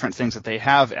despite the different things that they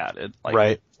have added.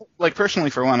 Right. like personally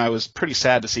for one, I was pretty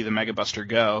sad to see the Mega Buster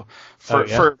go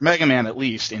for Mega Man at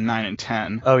least in 9 and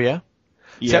 10. Oh yeah.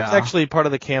 Yeah. See, that's actually part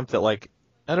of the camp that like.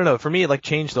 I don't know. For me, it like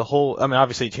changed the whole. I mean,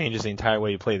 obviously, it changes the entire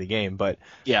way you play the game. But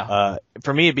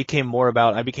for me, it became more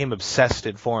about. I became obsessed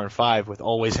in 4 and 5 with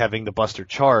always having the Buster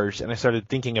charged, and I started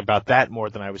thinking about that more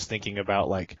than I was thinking about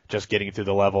like just getting through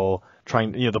the level,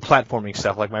 trying the platforming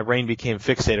stuff. Like my brain became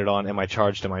fixated on am I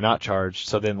charged, am I not charged.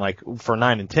 So then, like for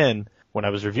 9 and 10, when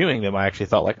I was reviewing them, I actually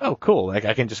thought like, oh, cool. Like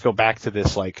I can just go back to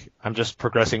this. Like I'm just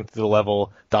progressing through the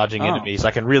level, dodging enemies.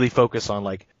 I can really focus on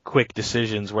like quick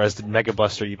decisions. Whereas the Mega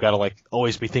Buster, you've got to like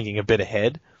always be thinking a bit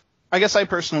ahead. I guess I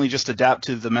personally just adapt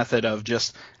to the method of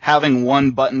just having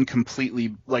one button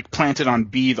completely like planted on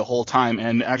B the whole time,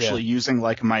 and actually using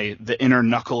like the inner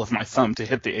knuckle of my thumb to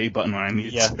hit the A button when I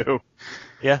need to.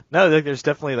 Yeah, no, there's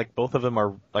definitely like both of them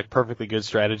are like perfectly good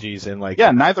strategies, and like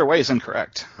neither way is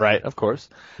incorrect. Right, of course.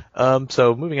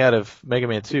 So moving out of Mega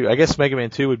Man 2, I guess Mega Man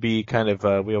 2 would be kind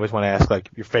of we always want to ask like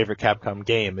your favorite Capcom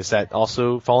game. Is that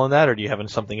also fall in that, or do you have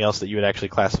something else that you would actually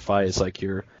classify as like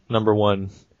your number one?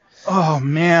 Oh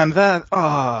man,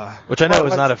 which I know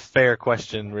is not a fair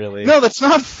question, really. No, that's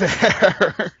not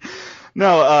fair.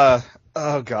 No,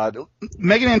 oh god,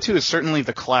 Mega Man 2 is certainly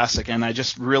the classic, and I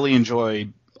just really enjoy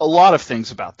a lot of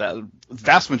things about that. The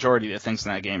vast majority of the things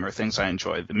in that game are things I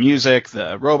enjoy. The music,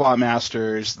 the Robot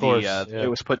Masters, it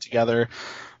was put together.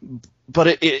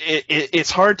 But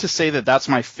it's hard to say that that's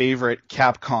my favorite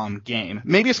Capcom game.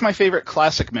 Maybe it's my favorite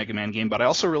classic Mega Man game, but I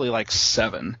also really like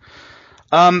 7.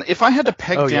 If I had to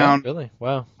peg down... Yeah, really?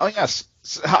 Wow. Oh, yes.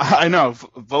 I know,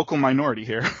 vocal minority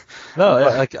here. No,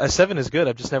 like a 7 is good.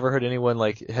 I've just never heard anyone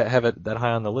like have it that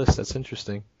high on the list. That's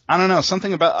interesting. I don't know,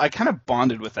 something about I kind of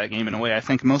bonded with that game in a way I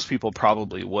think most people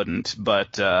probably wouldn't,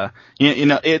 but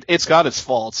it's got its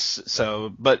faults.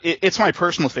 So, but it's my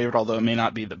personal favorite, although it may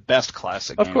not be the best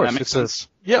classic game. Of course, that makes sense.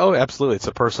 Absolutely. It's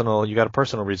you got a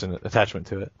personal reason attachment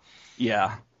to it.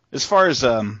 Yeah, as far as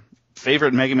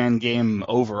favorite Mega Man game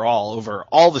over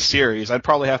all the series, I'd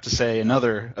probably have to say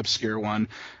another obscure one,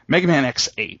 Mega Man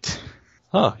X8.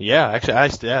 Huh, yeah,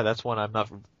 actually, that's one I'm not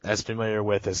as familiar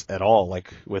with at all,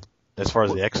 like with as far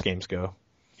as the X games go.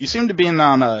 You seem to have been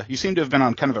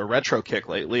on kind of a retro kick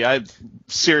lately. I'd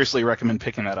seriously recommend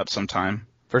picking that up sometime.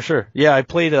 For sure. Yeah, I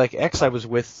played like X. I was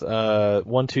with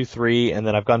 1, 2, 3, and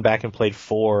then I've gone back and played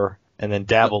 4, and then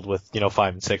dabbled with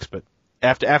 5 and 6, but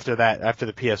after that, after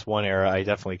the PS1 era, I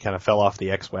definitely kind of fell off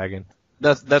the X wagon.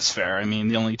 That's fair. I mean,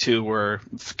 the only two were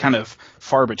kind of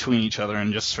far between each other,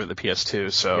 and just for the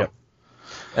PS2. So. Yep.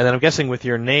 And then I'm guessing with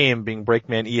your name being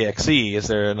Breakman EXE, is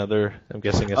there another? I'm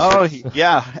guessing.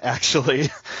 Yeah, actually,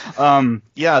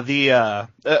 initially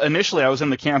I was in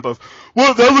the camp of,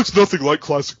 well, that looks nothing like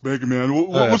classic Mega Man.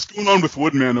 What's going on with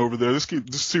Woodman over there?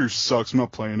 This series sucks. I'm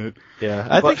not playing it. Yeah,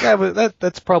 I think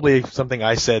that's probably something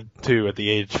I said too at the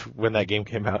age when that game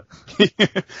came out.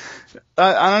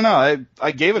 I don't know.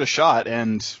 I gave it a shot,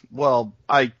 and well,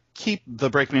 I keep the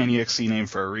Breakman EXE name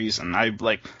for a reason.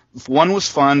 1 was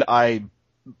fun.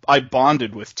 I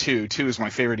bonded with 2. 2 is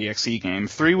my favorite EXE game.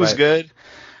 3 was good,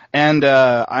 and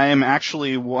I'm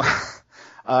actually one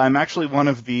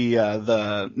of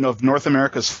of North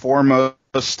America's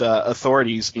foremost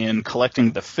authorities in collecting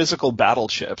the physical battle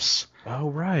chips. Oh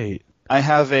right. I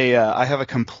have a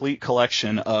complete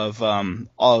collection of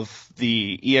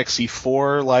the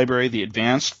EXE4 library, the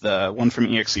advanced, the one from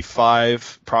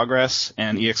EXE5 Progress,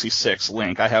 and EXE6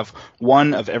 Link. I have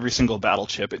one of every single battle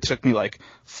chip. It took me like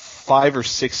 5 or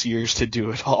 6 years to do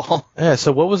it all. Yeah.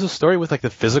 So what was the story with like the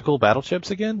physical battle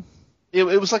chips again? It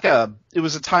was a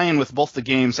tie-in with both the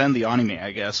games and the anime,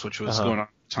 I guess, which was going on at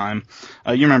the time.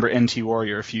 You remember NT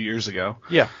Warrior a few years ago?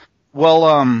 Yeah.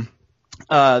 Well,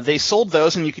 they sold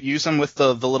those, and you could use them with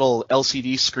the little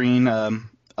LCD screen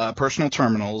personal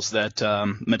terminals that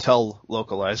Mattel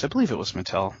localized. I believe it was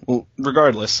Mattel. Well,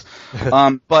 regardless.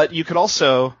 But you could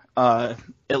also, at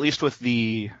least with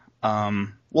the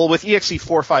with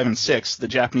EXE4, 5, and 6, the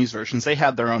Japanese versions, they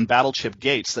had their own battle chip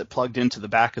gates that plugged into the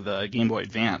back of the Game Boy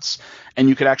Advance, and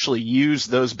you could actually use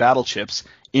those battle chips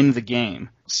in the game.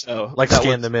 So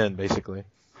scan them in, basically.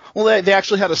 Well, they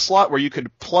actually had a slot where you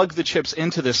could plug the chips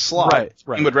into this slot. Right.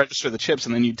 And would register the chips,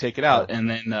 and then you'd take it out, and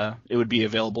then it would be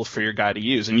available for your guy to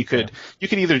use. And you could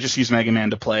either just use Mega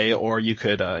Man to play, or you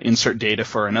could insert data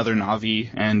for another Navi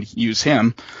and use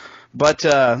him. But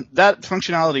that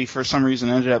functionality, for some reason,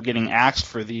 ended up getting axed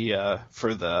for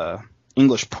the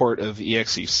English port of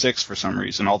EXE6 for some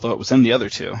reason, although it was in the other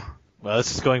two. Well,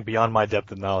 this is going beyond my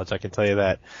depth of knowledge, I can tell you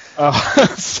that. Oh,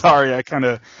 sorry, I kind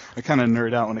of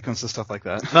nerd out when it comes to stuff like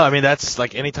that. No, I mean, that's,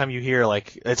 like, anytime you hear,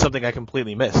 like, it's something I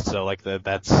completely missed, so, like,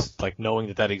 that's, like,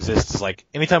 knowing that exists is, like,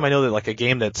 anytime I know that, like, a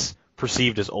game that's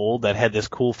perceived as old that had this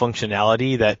cool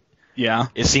functionality that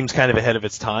it seems kind of ahead of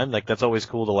its time, like, that's always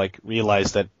cool to, like,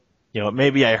 realize that, you know,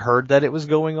 maybe I heard that it was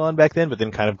going on back then, but then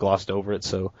kind of glossed over it,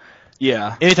 so...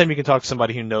 Yeah. Anytime you can talk to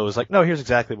somebody who knows, like, no, here's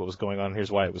exactly what was going on, here's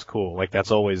why it was cool. Like,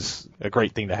 that's always a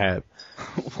great thing to have.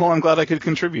 Well, I'm glad I could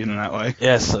contribute in that way.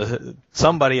 Yes,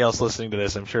 somebody else listening to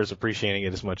this, I'm sure, is appreciating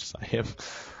it as much as I am.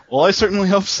 Well, I certainly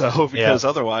hope so, because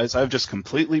otherwise I've just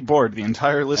completely bored the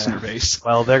entire listener base.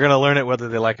 Well, they're going to learn it whether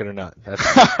they like it or not.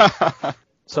 That's...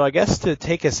 So I guess to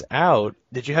take us out,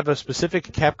 did you have a specific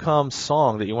Capcom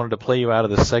song that you wanted to play you out of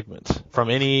this segment from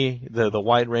the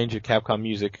wide range of Capcom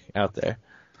music out there?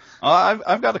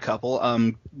 I've got a couple.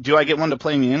 Do I get one to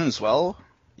play me in as well?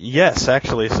 Yes,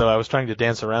 actually. So I was trying to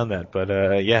dance around that,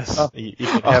 but yes, you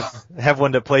can have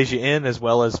one that plays you in as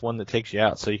well as one that takes you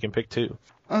out. So you can pick two.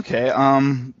 Okay.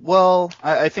 Well,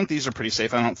 I think these are pretty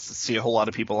safe. I don't see a whole lot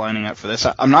of people lining up for this.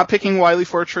 I'm not picking Wily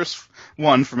Fortress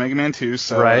 1 for Mega Man 2,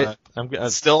 so right. I'm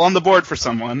still on the board for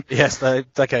someone. Yes,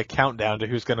 it's like a countdown to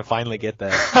who's going to finally get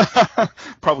that.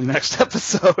 Probably next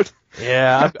episode.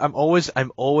 Yeah, I'm always going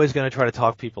to try to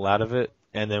talk people out of it,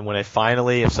 and then when if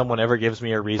someone ever gives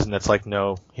me a reason that's like,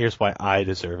 no, here's why I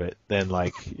deserve it, then,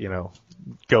 like, you know,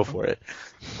 go for it.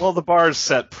 Well, the bar is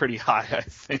set pretty high, I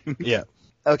think. Yeah.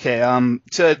 Okay,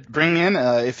 to bring in,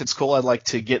 if it's cool, I'd like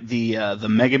to get the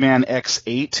Mega Man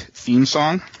X8 theme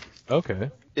song.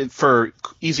 Okay. For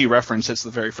easy reference, it's the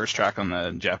very first track on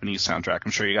the Japanese soundtrack.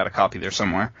 I'm sure you got a copy there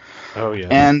somewhere. Oh, yeah.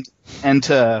 And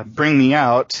to bring me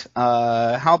out,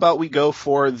 how about we go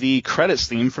for the credits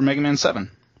theme for Mega Man 7?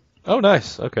 Oh,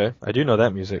 nice. Okay. I do know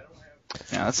that music.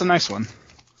 Yeah, that's a nice one.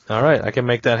 All right, I can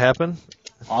make that happen.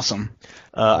 Awesome.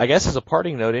 I guess as a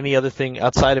parting note, any other thing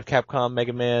outside of Capcom,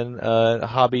 Mega Man,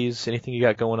 hobbies, anything you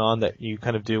got going on that you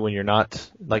kind of do when you're not,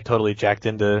 like, totally jacked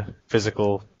into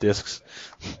physical discs?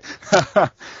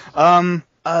 Not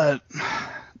a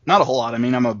whole lot. I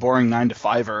mean, I'm a boring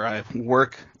 9-to-5er. I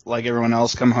work like everyone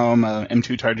else, come home, am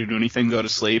too tired to do anything, go to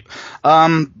sleep.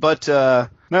 But no,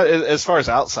 as far as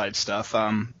outside stuff,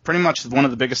 pretty much one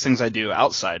of the biggest things I do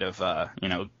outside of,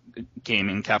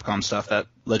 gaming, Capcom stuff, that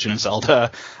Legend of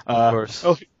Zelda. Of course.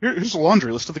 Oh, here's a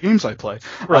laundry list of the games I play.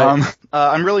 Right.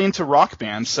 I'm really into Rock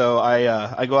Band, so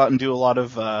I go out and do a lot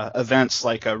of events.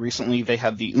 Like recently, they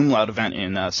had the Umlaut event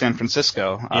in San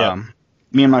Francisco. Yeah.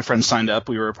 Me and my friends signed up.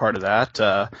 We were a part of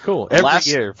that. Cool.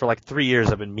 Every year, for like 3 years,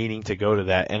 I've been meaning to go to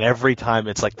that, and every time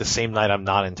it's like the same night I'm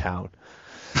not in town.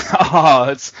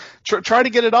 It's try to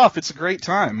get it off. It's a great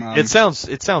time. It sounds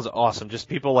awesome. Just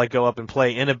people like go up and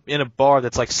play in a bar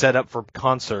that's like set up for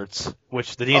concerts,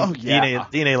 which the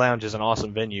DNA Lounge is an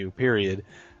awesome venue. Period.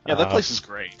 Yeah, that place is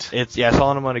great. I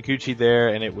saw Monoguchi there,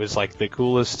 and it was like the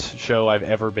coolest show I've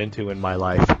ever been to in my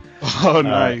life. Oh,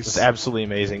 nice. It was absolutely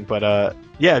amazing. But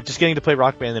just getting to play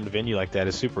Rock Band in a venue like that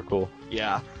is super cool.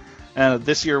 Yeah.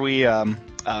 This year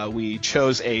we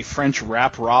chose a French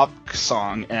rap rock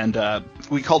song, and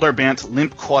we called our band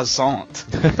Limp Croissant.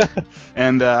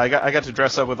 And I got to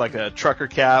dress up with like a trucker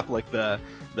cap, like the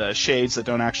shades that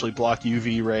don't actually block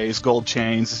UV rays, gold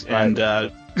chains, right.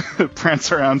 And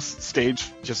prance around stage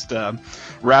just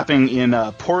rapping in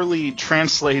poorly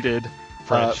translated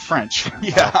French.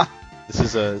 Yeah. Wow. This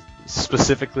is a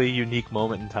specifically unique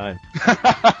moment in time.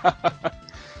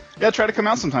 Yeah, try to come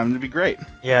out sometime. It'd be great.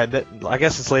 Yeah, I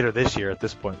guess it's later this year at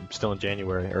this point. I'm still in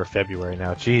January or February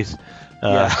now. Jeez.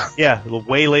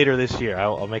 Way later this year.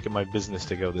 I'll make it my business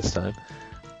to go this time.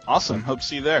 Awesome. Hope to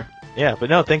see you there. Yeah, but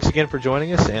no, thanks again for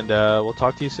joining us, and we'll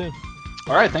talk to you soon.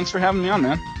 All right, thanks for having me on,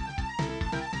 man.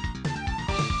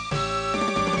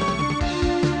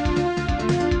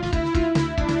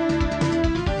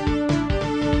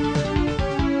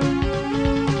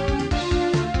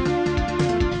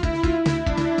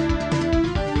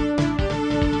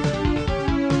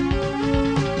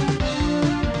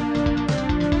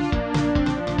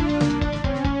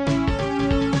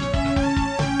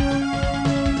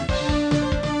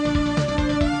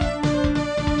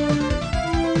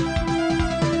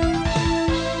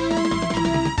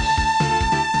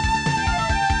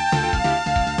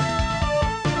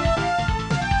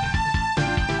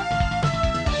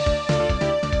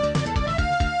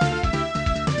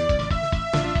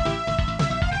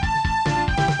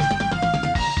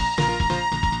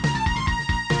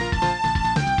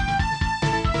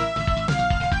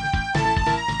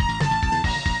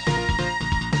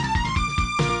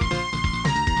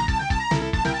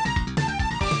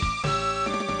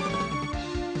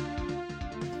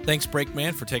 thanks,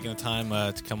 Breakman, for taking the time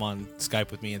to come on Skype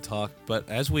with me and talk. But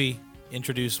as we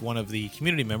introduce one of the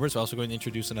community members, we're also going to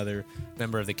introduce another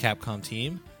member of the Capcom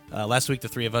team. Last week, the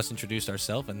three of us introduced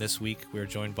ourselves, and this week we're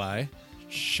joined by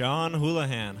Sean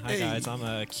Houlihan. Hi, guys. I'm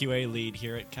a QA lead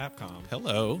here at Capcom.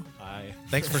 Hello. Hi.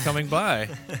 Thanks for coming by.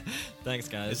 Thanks,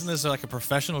 guys. Isn't this like a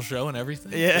professional show and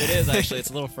everything? Yeah, it is, actually. It's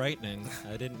a little frightening.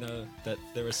 I didn't know that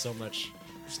there was so much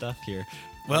stuff here.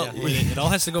 Well, it all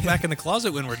has to go back in the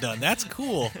closet when we're done. That's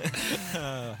cool.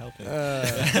 Helping.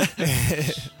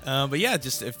 But yeah,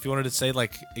 just if you wanted to say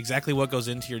like exactly what goes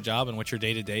into your job and what your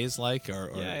day-to-day is like.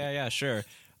 Yeah, sure.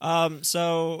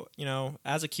 So,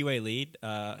 as a QA lead,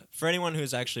 for anyone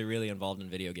who's actually really involved in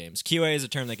video games, QA is a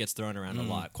term that gets thrown around a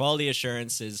lot. Quality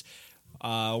assurance is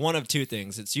one of two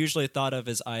things. It's usually thought of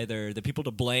as either the people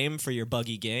to blame for your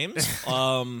buggy games,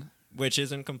 which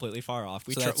isn't completely far off.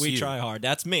 We try hard.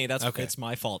 That's me. It's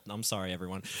my fault. I'm sorry,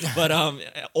 everyone. But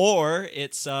or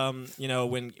it's when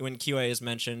QA is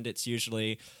mentioned, it's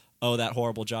usually that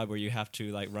horrible job where you have to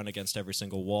like run against every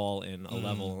single wall in a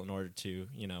level in order to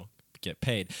get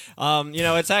paid.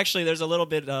 It's actually there's a little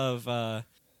bit of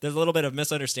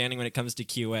misunderstanding when it comes to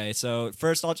QA. So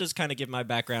first, I'll just kind of give my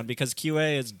background because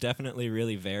QA is definitely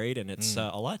really varied and it's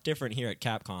a lot different here at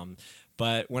Capcom.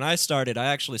 But when I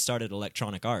actually started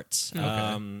Electronic Arts.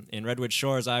 In Redwood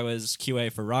Shores, I was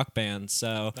QA for Rock Band.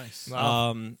 So, nice.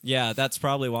 Yeah, that's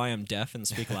probably why I'm deaf and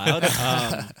speak loud.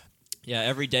 Yeah,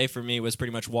 every day for me was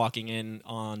pretty much walking in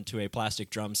onto a plastic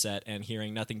drum set and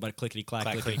hearing nothing but clickety-clack,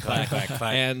 clickety-clack,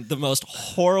 and the most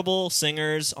horrible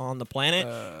singers on the planet.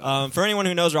 For anyone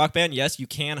who knows Rock Band, yes, you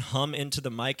can hum into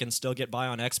the mic and still get by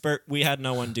on expert. We had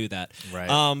no one do that.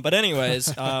 Right. But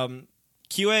anyways...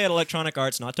 QA at Electronic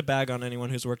Arts, not to bag on anyone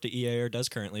who's worked at EA or does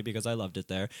currently because I loved it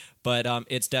there, but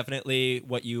it's definitely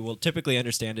what you will typically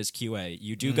understand as QA.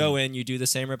 You do go in, you do the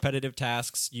same repetitive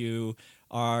tasks, you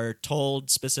are told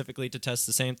specifically to test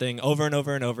the same thing over and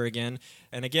over and over again.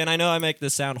 And again, I know I make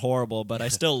this sound horrible, but I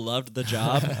still loved the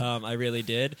job. I really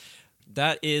did.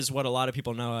 That is what a lot of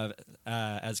people know of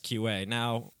as QA.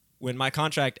 Now, when my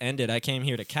contract ended, I came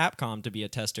here to Capcom to be a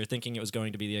tester, thinking it was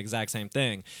going to be the exact same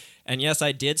thing. And yes,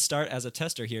 I did start as a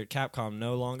tester here at Capcom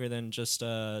no longer than just 2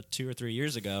 or 3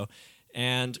 years ago.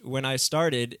 And when I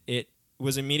started, it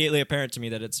was immediately apparent to me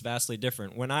that it's vastly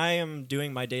different. When I am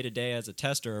doing my day-to-day as a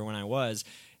tester, or when I was,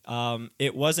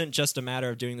 it wasn't just a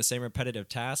matter of doing the same repetitive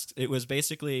tasks. It was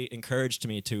basically encouraged to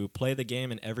me to play the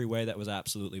game in every way that was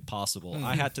absolutely possible.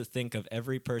 I had to think of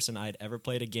every person I'd ever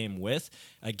played a game with,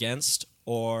 against,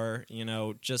 or,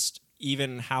 just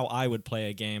even how I would play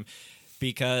a game,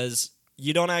 because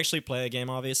you don't actually play a game,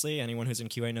 obviously. Anyone who's in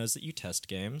QA knows that you test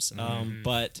games.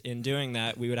 But in doing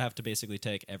that, we would have to basically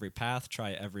take every path,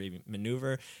 try every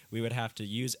maneuver. We would have to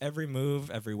use every move,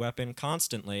 every weapon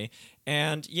constantly.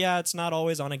 And yeah, it's not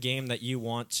always on a game that you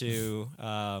want to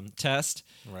test.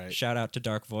 Right. Shout out to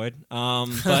Dark Void.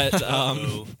 But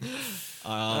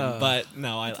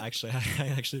no, I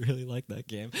actually really like that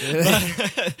game.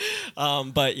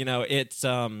 But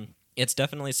it's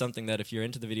definitely something that if you're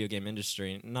into the video game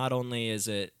industry, not only is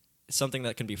it something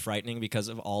that can be frightening because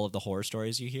of all of the horror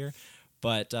stories you hear,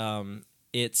 but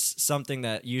it's something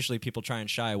that usually people try and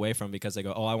shy away from because they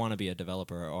go, I want to be a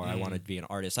developer or I want to be an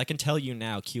artist. I can tell you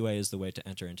now, QA is the way to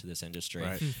enter into this industry.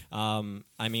 Right.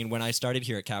 I mean, when I started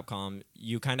here at Capcom,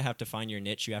 you kind of have to find your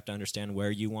niche. You have to understand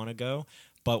where you want to go.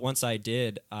 But once I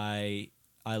did, I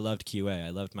loved QA. I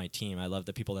loved my team. I loved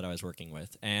the people that I was working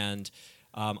with. And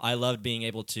I loved being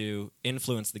able to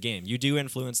influence the game. You do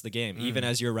influence the game. Even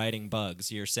as you're writing bugs,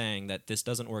 you're saying that this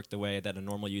doesn't work the way that a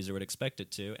normal user would expect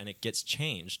it to, and it gets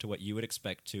changed to what you would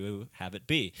expect to have it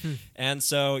be. And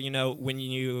so, when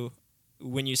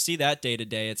you see that day to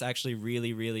day, it's actually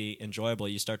really, really enjoyable.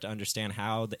 You start to understand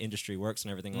how the industry works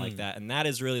and everything like that. And that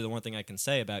is really the one thing I can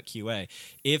say about QA.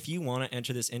 If you want to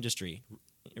enter this industry,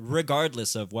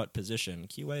 regardless of what position,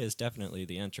 QA is definitely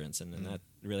the entrance, and that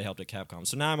really helped at Capcom.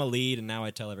 So now I'm a lead, and now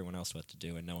I tell everyone else what to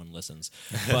do, and no one listens.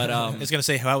 But I was going to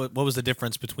say, what was the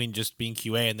difference between just being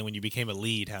QA and then when you became a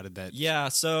lead? How did that? Yeah,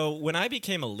 so when I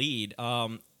became a lead,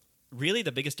 really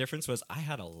the biggest difference was I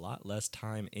had a lot less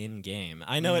time in game.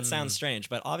 I know it sounds strange,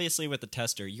 but obviously with the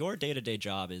tester, your day-to-day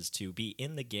job is to be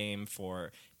in the game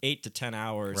for 8 to 10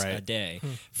 hours a day.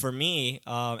 For me,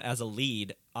 as a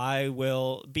lead, I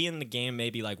will be in the game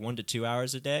maybe like 1 to 2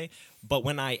 hours a day, but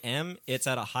when I am, it's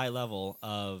at a high level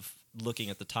of looking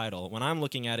at the title. When I'm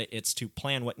looking at it, it's to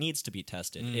plan what needs to be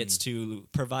tested. It's to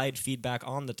provide feedback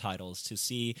on the titles, to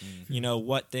see,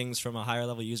 what things from a higher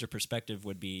level user perspective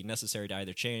would be necessary to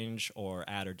either change or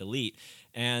add or delete.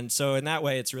 And so in that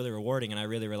way, it's really rewarding, and I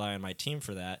really rely on my team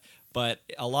for that. But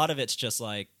a lot of it's just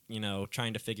like,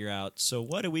 trying to figure out, so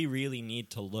what do we really need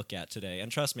to look at today?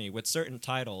 And trust me, with certain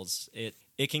titles, it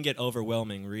can get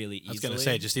overwhelming really easily. I was going to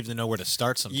say, just even to know where to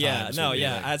start sometimes. Yeah, no,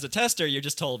 yeah. Like... As a tester, you're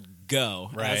just told,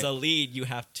 go. Right. As a lead, you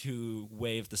have to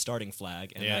wave the starting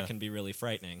flag, and that can be really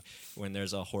frightening when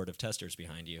there's a horde of testers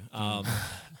behind you.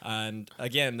 And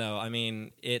again, though, I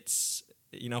mean, it's,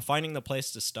 finding the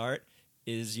place to start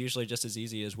is usually just as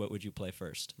easy as what would you play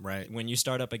first. Right. When you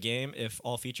start up a game, if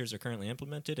all features are currently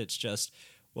implemented, it's just,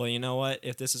 well, you know what?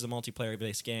 If this is a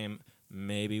multiplayer-based game,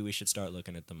 maybe we should start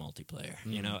looking at the multiplayer.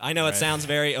 I know it sounds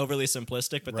very overly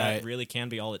simplistic, but that really can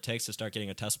be all it takes to start getting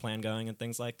a test plan going and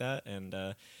things like that. And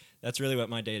that's really what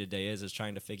my day-to-day is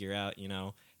trying to figure out,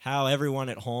 how everyone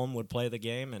at home would play the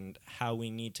game and how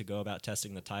we need to go about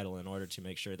testing the title in order to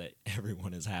make sure that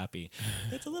everyone is happy.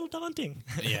 It's a little daunting.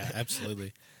 Yeah,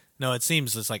 absolutely. No, it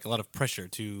seems it's like a lot of pressure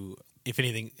to, if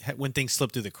anything, when things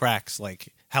slip through the cracks,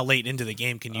 like how late into the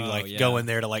game can you go in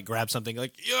there to like grab something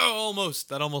like,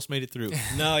 that almost made it through.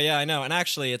 No, yeah, I know. And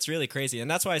actually, it's really crazy.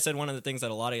 And that's why I said one of the things that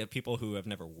a lot of people who have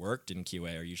never worked in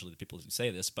QA are usually the people who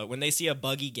say this. But when they see a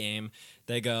buggy game,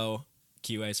 they go,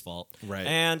 QA's fault. Right.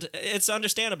 And it's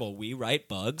understandable. We write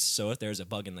bugs, so if there's a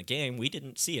bug in the game, we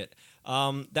didn't see it.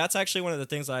 That's actually one of the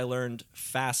things I learned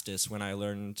fastest when I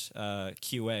learned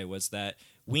QA was that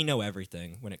we know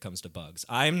everything when it comes to bugs.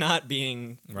 I'm not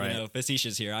being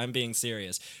facetious here. I'm being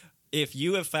serious. If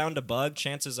you have found a bug,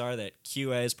 chances are that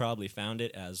QA has probably found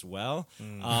it as well.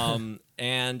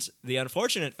 And the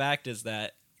unfortunate fact is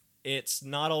that it's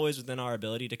not always within our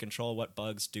ability to control what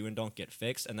bugs do and don't get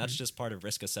fixed, and that's just part of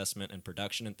risk assessment and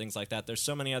production and things like that. There's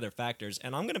so many other factors,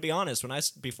 and I'm going to be honest.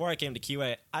 Before I came to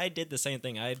QA, I did the same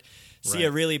thing. I'd see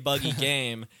a really buggy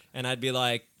game, and I'd be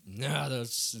like, "No,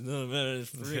 those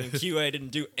QA didn't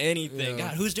do anything.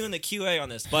 God, who's doing the QA on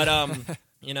this?" But I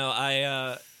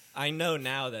know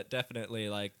now that definitely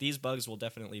like these bugs will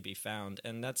definitely be found,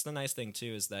 and that's the nice thing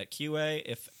too is that QA.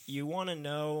 If you want to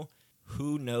know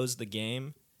who knows the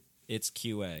game, it's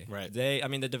QA. Right.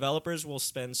 The developers will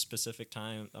spend specific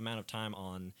amount of time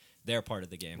on their part of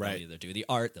the game. Right. They'll either do the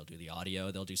art, they'll do the audio,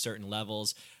 they'll do certain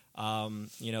levels.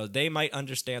 They might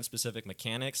understand specific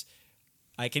mechanics.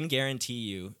 I can guarantee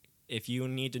you, if you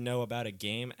need to know about a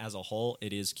game as a whole,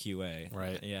 it is QA.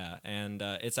 Right. Yeah, and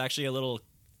it's actually a little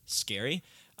scary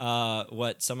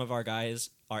what some of our guys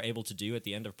are able to do at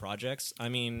the end of projects. I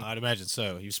mean, I'd imagine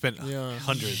so. You've spent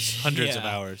hundreds of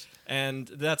hours, and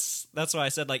that's why I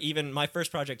said like even my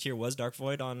first project here was Dark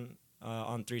Void on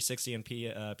 360 and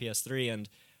PS3, and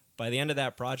by the end of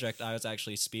that project, I was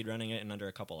actually speedrunning it in under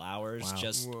a couple hours,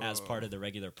 as part of the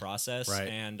regular process. Right.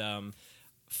 And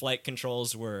flight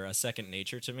controls were a second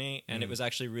nature to me, and it was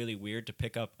actually really weird to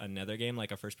pick up another game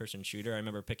like a first-person shooter. I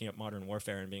remember picking up Modern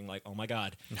Warfare and being like, "Oh my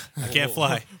god, I can't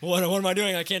fly. What am I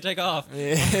doing? I can't take off.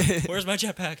 Where's my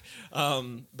jetpack?"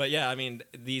 But yeah, I mean,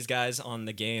 these guys on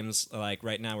the games, like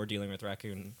right now, we're dealing with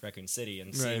Raccoon City,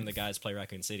 and seeing the guys play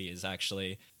Raccoon City is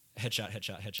actually headshot.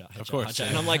 Of course,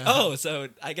 and I'm like, oh, so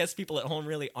I guess people at home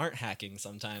really aren't hacking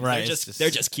sometimes. Right, they're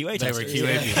just QA testers. They were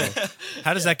QA people.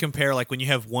 How does that compare? Like when you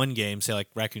have one game, say like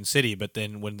Raccoon City, but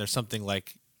then when there's something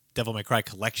like Devil May Cry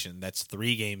Collection, that's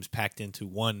 3 games packed into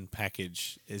one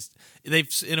package. They've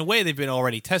been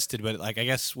already tested, but like I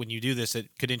guess when you do this, it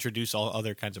could introduce all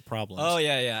other kinds of problems. Oh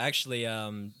yeah. Actually,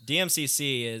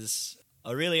 DMCC is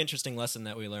a really interesting lesson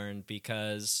that we learned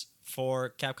because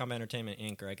for Capcom Entertainment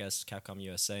Inc., or I guess Capcom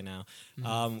USA now,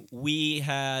 we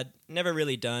had never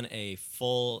really done a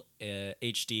full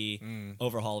HD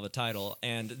overhaul of a title,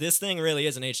 and this thing really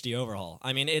is an HD overhaul.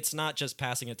 I mean, it's not just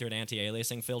passing it through an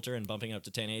anti-aliasing filter and bumping it up to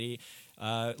 1080.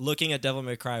 Looking at Devil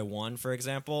May Cry 1, for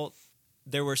example,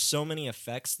 there were so many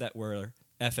effects that were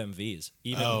FMVs,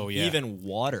 even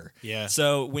water. Yeah.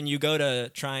 So when you go to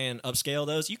try and upscale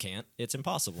those, you can't. It's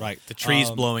impossible. Right. The trees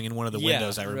blowing in one of the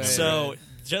windows, I remember. So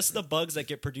just the bugs that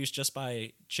get produced just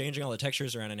by changing all the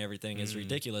textures around and everything is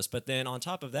ridiculous. But then on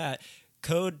top of that,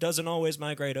 code doesn't always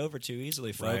migrate over too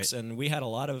easily, folks. Right. And we had a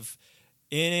lot of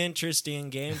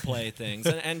interesting gameplay things.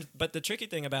 But the tricky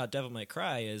thing about Devil May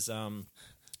Cry is,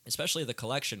 especially the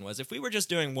collection, was if we were just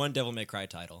doing one Devil May Cry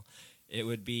title, it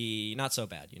would be not so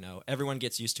bad, Everyone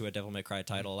gets used to a Devil May Cry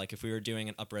title. Like if we were doing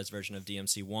an up-res version of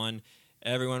DMC1,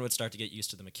 everyone would start to get used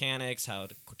to the mechanics, how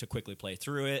to quickly play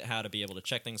through it, how to be able to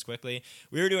check things quickly.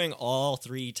 We were doing all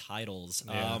 3 titles,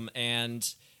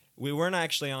 and we weren't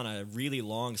actually on a really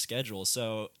long schedule,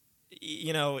 so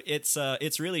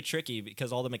it's really tricky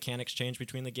because all the mechanics change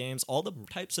between the games. All the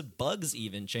types of bugs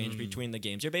even change between the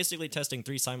games. You're basically testing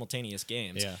 3 simultaneous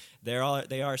games. Yeah.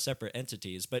 They are separate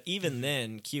entities, but even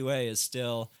then, QA is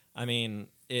still I mean,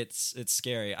 it's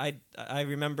scary. I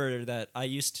remember that I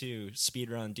used to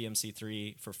speedrun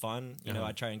DMC3 for fun. You know,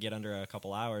 I'd try and get under a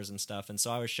couple hours and stuff. And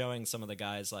so I was showing some of the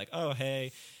guys like, oh,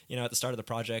 hey, you know, at the start of the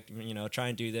project, you know, try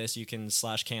and do this. You can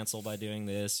 /cancel by doing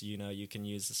this. You know, you can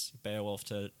use this Beowulf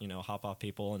to, you know, hop off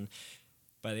people. And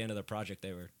by the end of the project,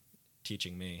 they were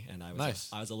teaching me, and I was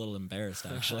a little embarrassed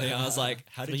actually. I was like,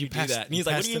 "How did you do that?" And he's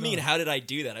like, "What do you mean? How did I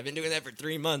do that? I've been doing that for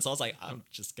 3 months." I was like, "I'm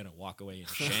just gonna walk away in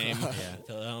shame."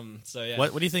 So yeah.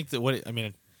 What do you think that? I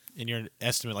mean, in your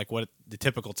estimate, like what the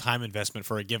typical time investment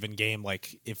for a given game?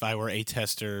 Like, if I were a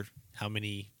tester, how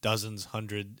many dozens,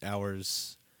 100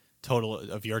 hours total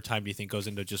of your time do you think goes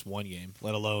into just one game?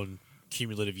 Let alone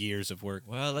cumulative years of work.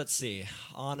 Well, let's see.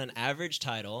 On an average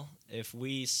title, if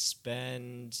we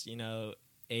spend, you know,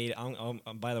 8.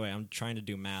 By the way, I'm trying to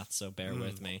do math, so bear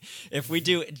with me. If we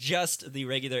do just the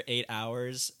regular 8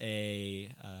 hours a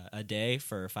day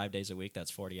for 5 days a week,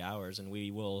 that's 40 hours, and we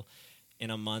will, in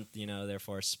a month, you know,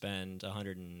 therefore spend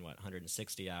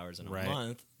 160 hours in a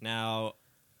month. Now,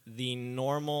 the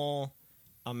normal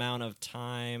amount of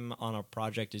time on a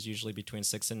project is usually between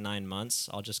 6 and 9 months.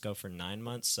 I'll just go for 9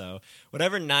 months. So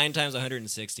whatever 9 times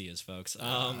 160 is, folks.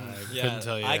 Couldn't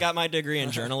tell you. I got my degree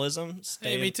in journalism.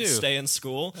 Me too. Stay in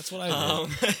school. That's what I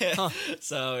did.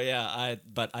 So yeah,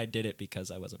 but I did it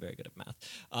because I wasn't very good at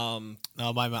math.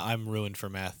 No, I'm ruined for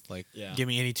math. Like, give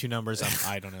me any two numbers,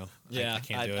 I don't know. Yeah, I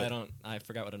can't do it. I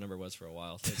forgot what a number was for a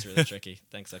while. So it's really tricky.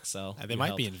 Thanks, Excel. They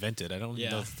might be invented. I don't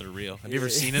know if they're real. Have you ever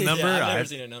seen a Yeah, number? I've never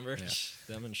seen a number. Yeah.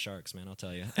 Them and sharks, man, I'll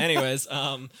tell you. Anyways,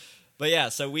 but yeah,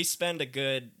 so we spend a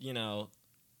good, you know,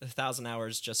 1,000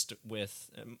 hours just with,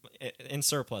 in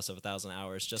surplus of 1,000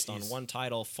 hours just on one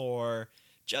title for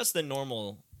just the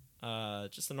normal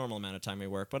amount of time we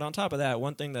work. But on top of that,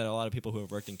 one thing that a lot of people who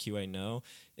have worked in QA know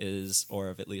is, or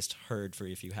have at least heard for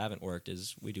if you haven't worked,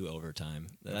 is we do overtime.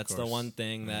 That's the one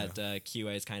thing that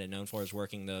QA is kind of known for, is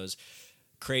working those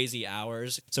crazy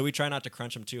hours. So we try not to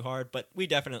crunch them too hard, but we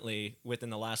definitely,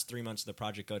 within the last 3 months of the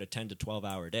project, go to 10 to 12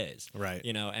 hour days. Right.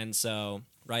 You know, and so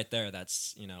right there,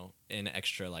 that's, you know, an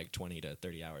extra like 20 to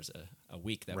 30 hours a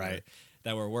week that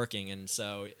we're working. And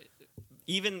so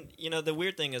even, you know, the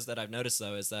weird thing is that I've noticed,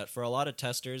 though, is that for a lot of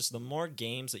testers, the more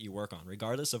games that you work on,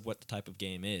 regardless of what the type of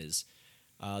game is,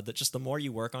 that just the more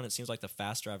you work on it, seems like the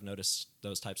faster I've noticed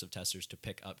those types of testers to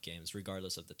pick up games,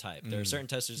 regardless of the type. There are certain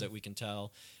testers that we can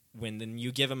tell when then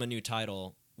you give them a new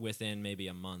title, within maybe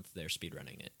a month, they're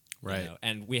speedrunning it. Right. You know?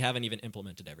 And we haven't even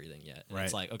implemented everything yet. And right.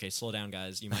 It's like, okay, slow down,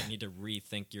 guys. You might need to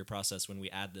rethink your process when we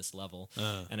add this level.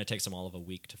 And it takes them all of a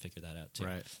week to figure that out, too.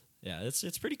 Right. Yeah,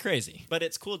 it's pretty crazy. But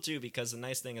it's cool, too, because the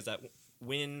nice thing is that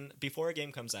before a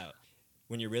game comes out,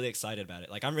 when you're really excited about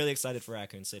it, like I'm really excited for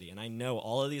Raccoon City, and I know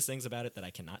all of these things about it that I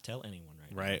cannot tell anyone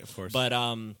right now. Right, of course. But,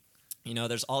 you know,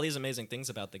 there's all these amazing things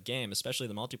about the game, especially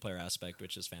the multiplayer aspect,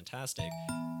 which is fantastic.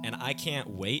 And I can't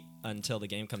wait until the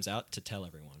game comes out to tell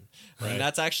everyone. Right. And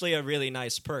that's actually a really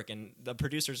nice perk. And the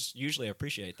producers usually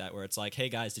appreciate that, where it's like, hey,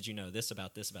 guys, did you know this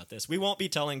about this about this? We won't be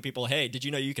telling people, hey, did you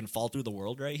know you can fall through the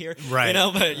world right here? Right. You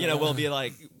know, but, you know, we'll be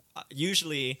like,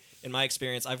 usually, in my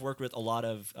experience, I've worked with a lot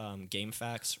of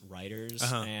GameFAQs writers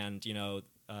and, you know,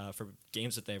 for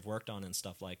games that they've worked on and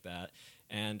stuff like that.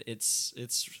 And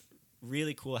it's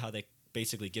really cool how they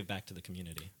basically give back to the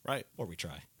community. Right. Or we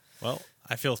try. Well,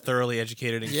 I feel thoroughly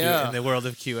educated in the world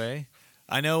of QA.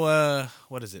 I know,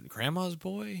 what is it, Grandma's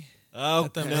Boy? Oh,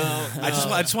 no.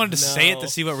 I just wanted to say it to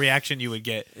see what reaction you would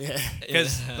get.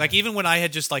 Because, like, even when I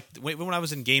had just, like, when I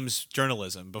was in games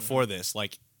journalism before this,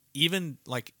 like, even,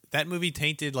 like, that movie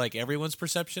tainted, like, everyone's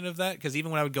perception of that. Because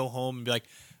even when I would go home and be like,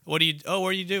 what are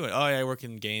you doing? Oh, yeah, I work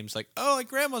in games. Like, oh, like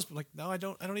Grandma's. Like, no, I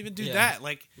don't even do that.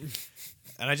 Like,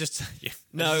 and I just,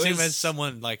 assume as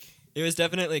someone, like, it was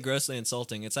definitely grossly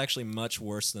insulting. It's actually much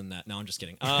worse than that. No, I'm just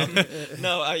kidding.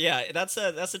 That's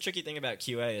the tricky thing about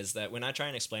QA, is that when I try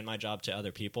and explain my job to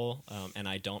other people, and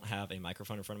I don't have a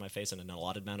microphone in front of my face and an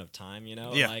allotted amount of time, you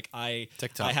know, like I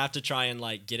have to try and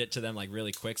like get it to them like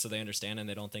really quick so they understand and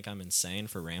they don't think I'm insane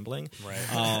for rambling.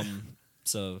 Right.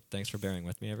 So thanks for bearing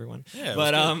with me, everyone. Yeah,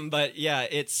 but yeah,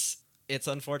 it's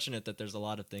unfortunate that there's a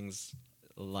lot of things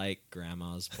like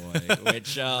Grandma's Boy,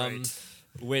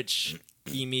 which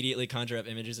immediately conjure up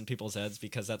images in people's heads,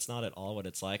 because that's not at all what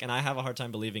it's like. And I have a hard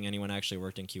time believing anyone actually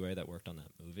worked in QA that worked on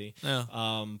that movie.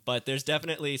 No. But there's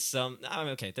definitely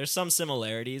there's some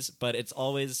similarities, but it's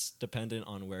always dependent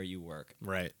on where you work.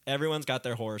 Right. Everyone's got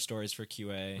their horror stories for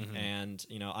QA, and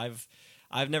you know,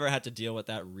 I've never had to deal with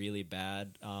that really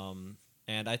bad.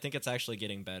 And I think it's actually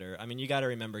getting better. I mean, you got to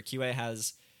remember, QA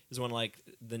has is one of like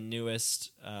the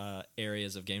newest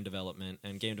areas of game development,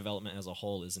 and game development as a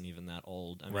whole isn't even that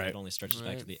old. I mean, it only stretches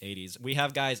back to the 80s. We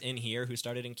have guys in here who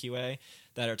started in QA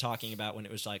that are talking about when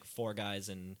it was like 4 guys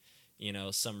in, you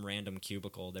know, some random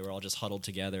cubicle. They were all just huddled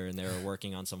together and they were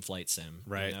working on some flight sim,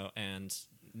 right? You know, and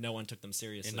no one took them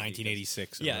seriously in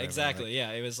 1986. Yeah, exactly.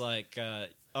 Yeah, it was like,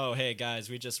 oh, hey guys,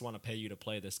 we just want to pay you to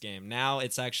play this game. Now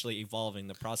it's actually evolving.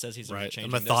 The processes are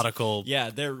changing. Methodical.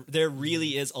 There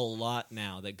really is a lot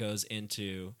now that goes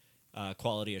into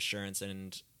quality assurance,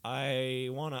 and I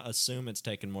want to assume it's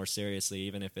taken more seriously,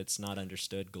 even if it's not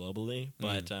understood globally.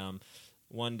 But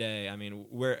one day, I mean,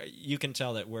 you can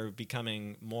tell that we're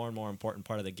becoming more and more important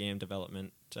part of the game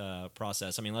development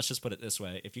process. I mean, let's just put it this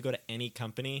way: if you go to any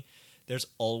company, there's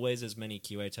always as many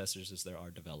QA testers as there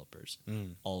are developers.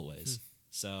 Always.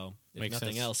 So, if Makes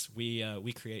nothing sense. else,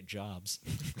 we create jobs.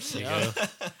 There you go.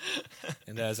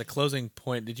 And as a closing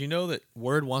point, did you know that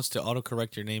Word wants to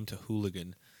autocorrect your name to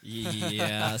Hooligan?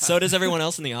 Yeah. So does everyone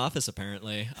else in the office,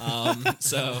 apparently.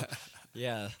 So,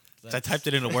 yeah. I typed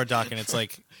it in a Word doc, and it's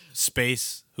like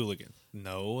space Hooligan.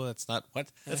 No, that's not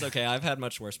what. That's okay. I've had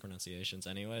much worse pronunciations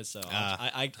anyway, so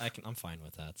I'm fine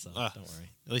with that. So don't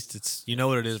worry. At least it's you know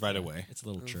what it is right away. It's a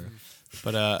little true.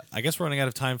 But I guess we're running out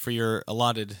of time for your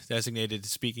allotted designated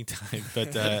speaking time.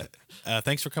 But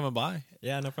thanks for coming by.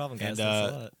 Yeah, no problem, guys. And,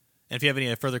 Thanks a lot. And if you have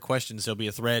any further questions, there'll be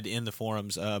a thread in the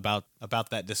forums about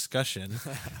that discussion.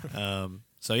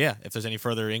 So yeah, if there's any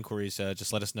further inquiries,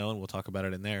 just let us know and we'll talk about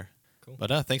it in there. Cool.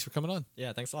 But thanks for coming on.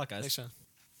 Yeah, thanks a lot, guys. Thanks, Sean.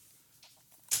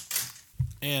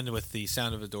 And with the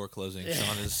sound of a door closing,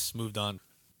 Sean has moved on.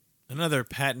 Another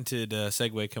patented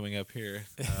segue coming up here.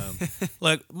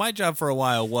 Look, my job for a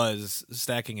while was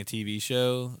stacking a TV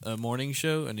show, a morning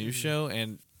show, a news show,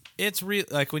 and it's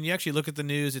like when you actually look at the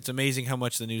news, it's amazing how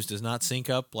much the news does not sync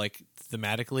up like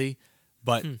thematically.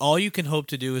 But all you can hope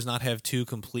to do is not have two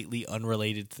completely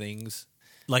unrelated things,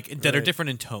 like that are different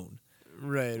in tone.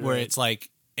 Right. Where it's like,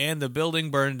 and the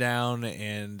building burned down,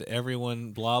 and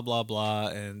everyone blah blah blah,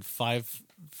 and 5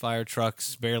 fire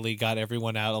trucks barely got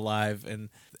everyone out alive, and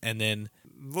then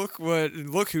look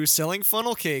who's selling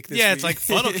funnel cake this yeah, week. it's like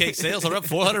funnel cake sales are up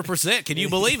 400%. Can you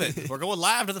believe it? We're going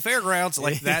live to the fairgrounds.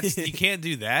 Like that's you can't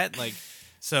do that. Like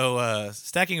so,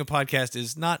 stacking a podcast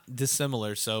is not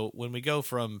dissimilar. So when we go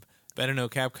from Better Know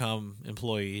Capcom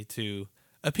employee to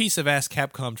a piece of Ask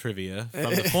Capcom trivia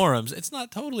from the forums, it's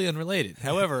not totally unrelated.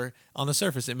 However, on the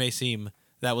surface, it may seem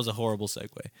that was a horrible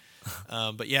segue.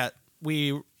 But yeah,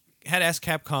 we had Ask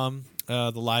Capcom,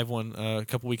 the live one, a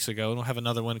couple weeks ago, and we'll have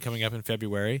another one coming up in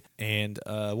February. And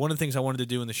one of the things I wanted to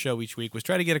do in the show each week was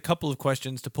try to get a couple of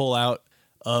questions to pull out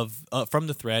from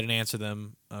the thread and answer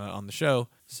them on the show.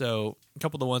 So a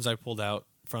couple of the ones I pulled out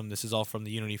from this is all from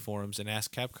the Unity forums and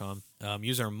Ask Capcom.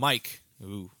 User Mike,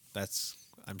 that's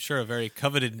I'm sure a very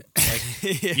coveted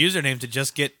username to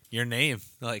just get your name,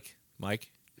 like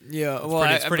Mike. Yeah,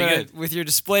 it's pretty good. With your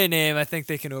display name, I think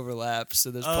they can overlap. So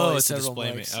there's probably it's several a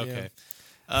display Mikes. name. Okay.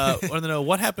 Yeah. Want to know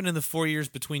what happened in the 4 years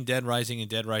between Dead Rising and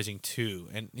Dead Rising 2?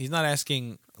 And he's not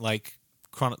asking like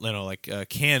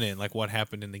canon, like what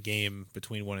happened in the game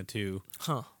between 1 and 2.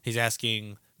 Huh. He's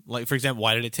asking, like, for example,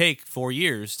 why did it take 4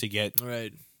 years to get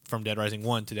Right. from Dead Rising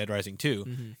 1 to Dead Rising 2?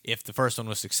 Mm-hmm. If the first one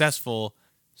was successful,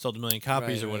 sold 1 million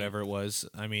copies Right, or whatever it was,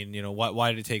 I mean,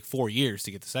 why did it take 4 years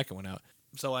to get the second one out?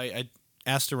 So I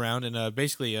asked around, and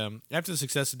basically, after the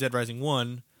success of Dead Rising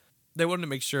 1, they wanted to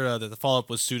make sure that the follow-up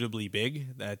was suitably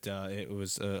big, that it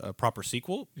was a proper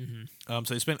sequel. Mm-hmm.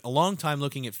 So they spent a long time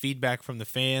looking at feedback from the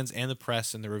fans and the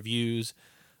press and the reviews,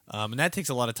 and that takes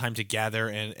a lot of time to gather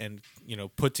and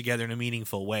put together in a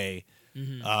meaningful way.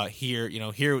 Mm-hmm.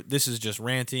 Here, this is just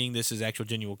ranting. This is actual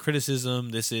genuine criticism.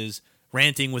 This is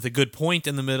ranting with a good point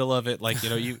in the middle of it. Like,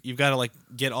 you've got to like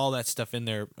get all that stuff in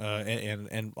there,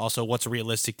 and also what's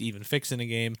realistic to even fix in a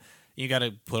game. You got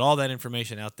to put all that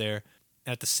information out there.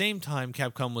 At the same time,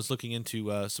 Capcom was looking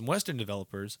into some Western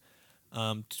developers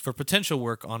for potential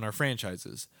work on our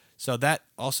franchises. So that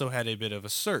also had a bit of a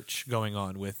search going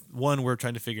on. With one, we're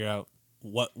trying to figure out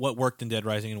what worked in Dead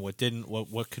Rising and what didn't.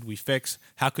 What could we fix?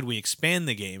 How could we expand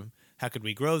the game? How could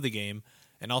we grow the game?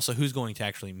 And also, who's going to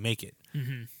actually make it?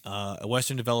 Mm-hmm. A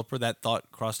Western developer, that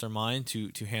thought crossed their mind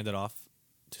to hand it off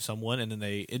to someone, and then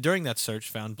they, during that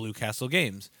search, found Blue Castle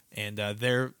Games, and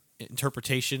their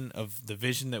interpretation of the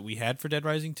vision that we had for Dead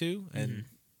Rising 2, and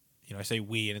I say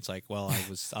we, and it's like, well,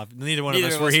 neither one of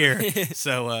us were here,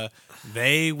 so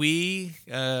we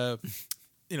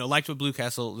liked what Blue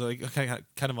Castle, like, kind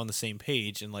of on the same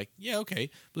page, and like, yeah, okay,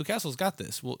 Blue Castle's got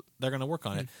this. Well, they're going to work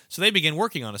on it. So they began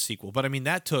working on a sequel, but I mean,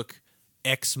 that took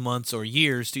X months or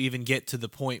years to even get to the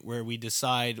point where we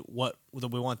decide what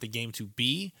we want the game to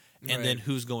be, and then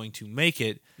who's going to make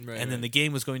it. And then the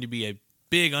game was going to be a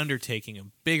big undertaking, a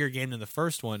bigger game than the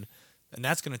first one, and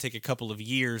that's going to take a couple of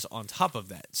years on top of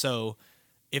that. So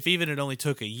if even it only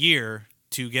took a year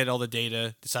to get all the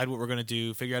data, decide what we're going to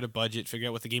do, figure out a budget, figure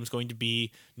out what the game's going to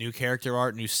be, new character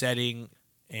art, new setting,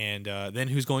 and then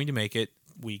who's going to make it.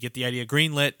 We get the idea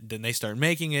greenlit, then they start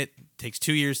making it. Takes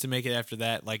 2 years to make it after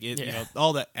that.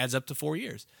 All that adds up to 4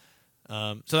 years.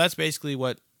 So that's basically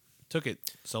what took it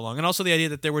so long. And also the idea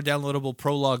that there were downloadable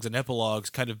prologues and epilogues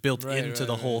kind of built into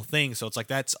the whole thing. So it's like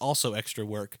that's also extra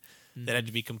work that had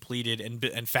to be completed and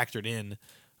factored in.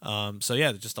 So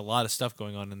yeah, there's just a lot of stuff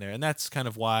going on in there. And that's kind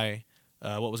of why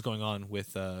what was going on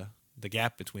with the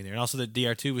gap between there. And also that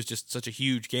DR2 was just such a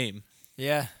huge game.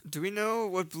 Yeah. Do we know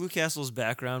what Blue Castle's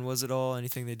background was at all?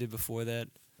 Anything they did before that?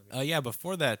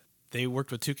 Before that, they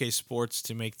worked with 2K Sports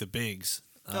to make the Bigs,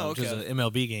 which is an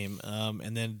MLB game.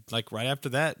 And then, like, right after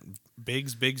that,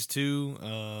 Bigs 2,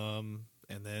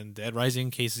 and then Dead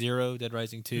Rising, Case Zero, Dead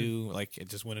Rising 2. Like, it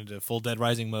just went into full Dead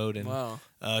Rising mode. And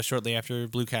shortly after,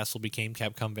 Blue Castle became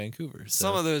Capcom Vancouver. So.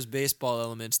 Some of those baseball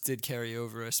elements did carry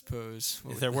over, I suppose.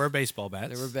 There were baseball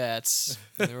bats. There were bats.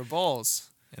 And there were balls.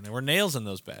 And there were nails in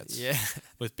those bats. Yeah.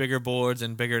 With bigger boards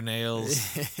and bigger nails.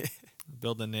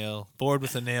 Build a nail. Board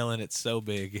with a nail in it so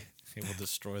big, it will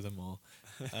destroy them all.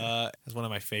 That's one of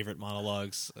my favorite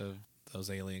monologues of those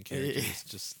alien characters.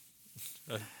 Just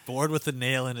a board with a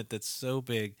nail in it that's so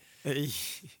big.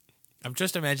 I'm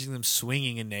just imagining them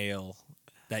swinging a nail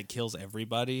that kills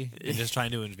everybody. And just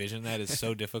trying to envision that is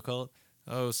so difficult.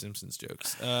 Oh, Simpsons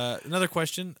jokes. Another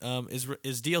question: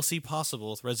 Is DLC possible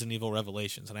with Resident Evil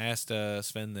Revelations? And I asked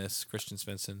Christian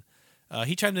Svensson.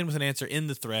 He chimed in with an answer in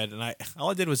the thread, and all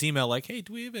I did was email like, "Hey,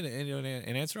 do we have an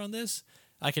answer on this?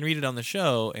 I can read it on the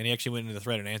show." And he actually went into the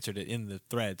thread and answered it in the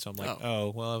thread. So I'm like,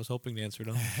 "Oh, well, I was hoping to answer it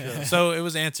on the show." So it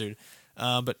was answered.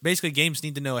 But basically, games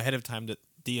need to know ahead of time that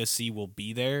DLC will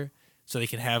be there, so they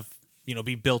can have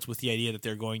be built with the idea that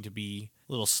they're going to be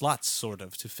little slots sort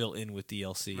of to fill in with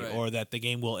DLC, or that the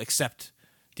game will accept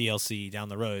DLC down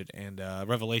the road. And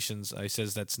Revelations, I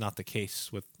says that's not the case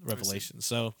with Revelations.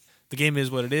 So the game is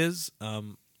what it is.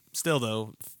 Still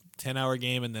though, 10-hour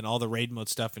game, and then all the raid mode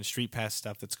stuff and Street Pass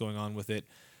stuff that's going on with it.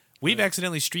 We've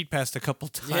accidentally Street Passed a couple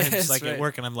times, at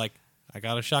work, and I'm like, I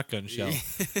got a shotgun shell.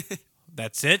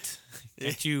 That's it?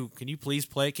 Can you please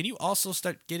play? Can you also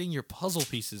start getting your puzzle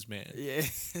pieces, man? Yeah,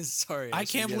 sorry. I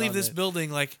can't believe this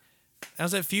building, I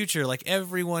was at Future,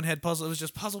 everyone had puzzle. It was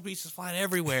just puzzle pieces flying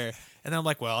everywhere. And then I'm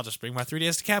like, well, I'll just bring my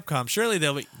 3DS to Capcom. Surely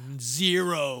they'll be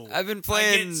zero. I've been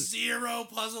playing... I get 0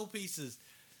 puzzle pieces.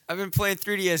 I've been playing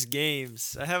 3DS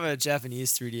games. I have a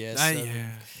Japanese 3DS.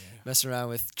 Messing around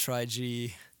with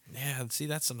Tri-G. Yeah, see,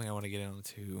 that's something I want to get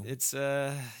into. It's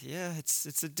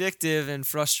it's addictive and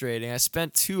frustrating. I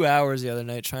spent 2 hours the other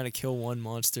night trying to kill one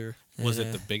monster. Was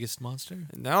it the biggest monster?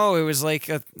 No, it was it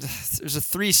was a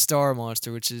 3-star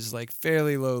monster, which is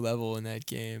fairly low level in that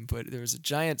game. But there was a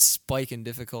giant spike in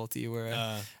difficulty where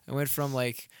I went from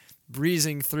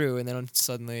breezing through, and then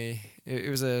suddenly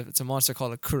it's a monster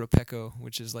called a Kurapeko,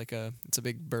 which is it's a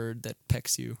big bird that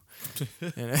pecks you.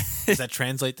 Does that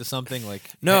translate to something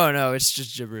No, it's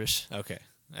just gibberish. Okay.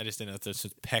 I just didn't know if this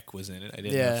peck was in it. I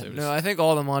didn't know if it was... No, I think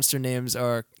all the monster names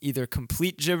are either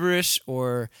complete gibberish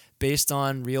or based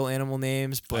on real animal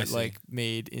names, but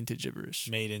made into gibberish.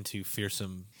 Made into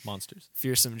fearsome monsters.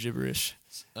 Fearsome gibberish.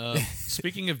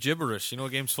 Speaking of gibberish, you know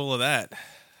what game's full of that?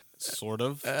 Sort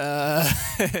of.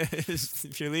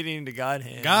 If you're leading into God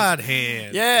Hand. God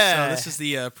Hand. Yeah. So this is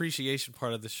the appreciation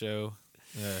part of the show.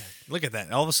 Look at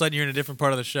that. All of a sudden you're in a different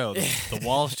part of the show. The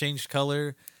walls changed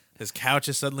color. His couch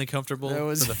is suddenly comfortable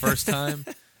for the first time.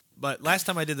 But last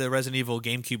time I did the Resident Evil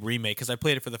GameCube remake, because I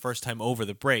played it for the first time over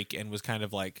the break and was kind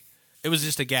of it was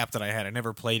just a gap that I had. I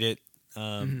never played it.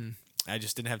 I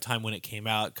just didn't have time when it came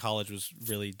out. College was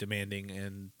really demanding,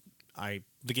 and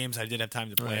the games I did have time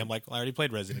to play, I'm like, well, I already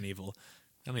played Resident Evil.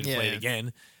 I don't need to play it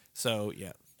again. So,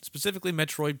 yeah. Specifically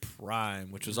Metroid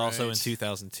Prime, which was also in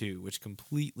 2002, which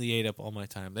completely ate up all my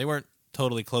time. They weren't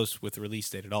totally close with the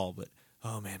release date at all, but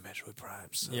oh man, Metroid Prime,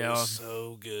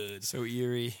 so good. So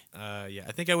eerie. I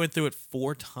think I went through it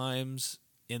 4 times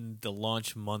in the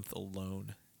launch month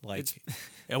alone. I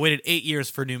waited 8 years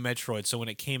for new Metroid, so when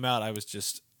it came out, I was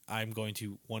just, I'm going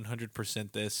to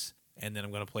 100% this, and then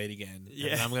I'm going to play it again.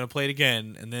 And then I'm going to play it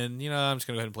again, and then, I'm just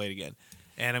going to go ahead and play it again.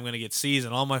 And I'm going to get C's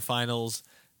in all my finals,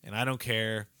 and I don't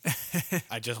care.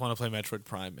 I just want to play Metroid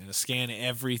Prime and scan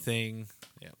everything.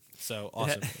 Yeah. So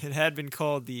awesome. It had been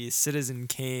called the Citizen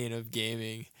Kane of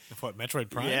gaming. What, Metroid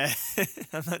Prime? Yeah.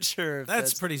 I'm not sure if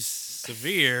that's pretty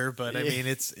severe, but I mean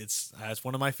it's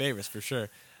one of my favorites for sure.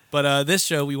 But this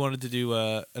show we wanted to do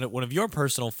one of your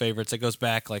personal favorites that goes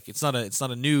back like it's not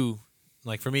a new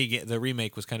like for me the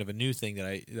remake was kind of a new thing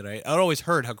that I'd always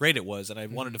heard how great it was and I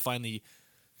wanted to finally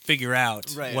figure out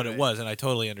what it was, and I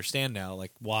totally understand now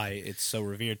like why it's so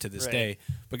revered to this day.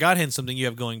 But God Hand's something you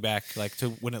have going back like to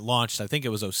when it launched. I think it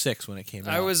was 2006 when it came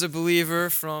out. I was a believer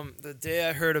from the day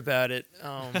I heard about it.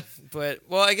 But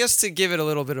well, I guess to give it a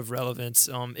little bit of relevance,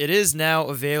 it is now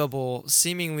available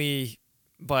seemingly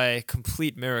by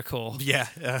complete miracle. Yeah.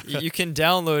 You can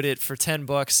download it for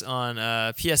 $10 on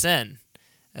PSN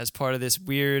as part of this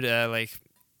weird like,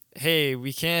 hey,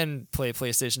 we can play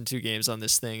PlayStation 2 games on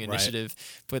this thing initiative,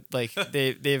 but like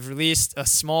they've released a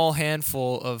small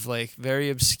handful of like very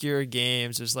obscure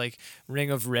games. There's like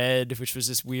Ring of Red, which was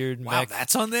this weird wow,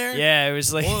 that's on there? Yeah, it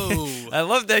was like whoa. I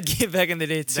loved that game back in the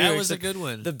day too. That was a good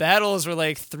one. The battles were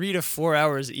like 3 to 4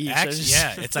 hours each.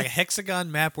 Yeah, it's like a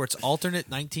hexagon map where it's alternate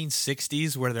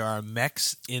 1960s where there are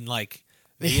mechs in like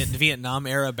Vietnam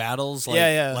era battles, like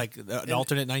an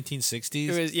alternate 1960s.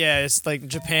 It was, it's like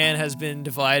Japan has been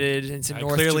divided into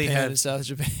North Japan and South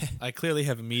Japan. I clearly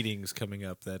have meetings coming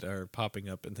up that are popping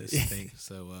up in this thing,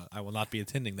 so I will not be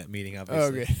attending that meeting.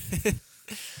 Obviously. Okay.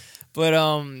 But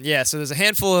so there's a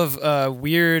handful of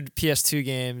weird PS2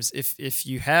 games. If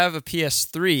you have a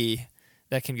PS3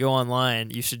 that can go online,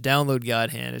 you should download God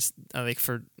Hand. It's I think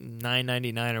for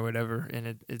 $9.99 or whatever,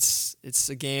 and it's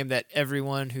a game that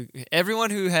everyone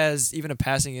who has even a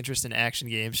passing interest in action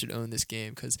games should own this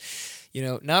game because,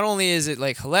 not only is it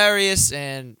like hilarious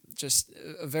and just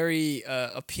a very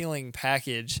appealing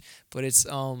package, but it's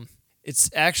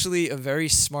actually a very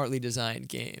smartly designed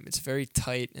game. It's very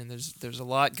tight and there's a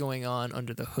lot going on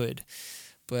under the hood.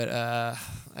 But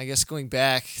I guess going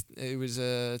back, it was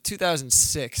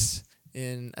 2006.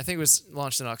 I think it was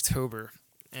launched in October,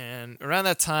 and around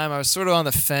that time I was sort of on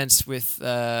the fence with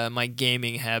my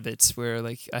gaming habits, where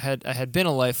like I had been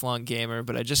a lifelong gamer,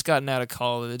 but I just gotten out of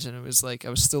college, and it was like I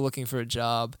was still looking for a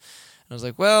job, and I was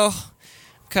like, well,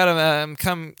 I'm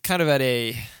kind of at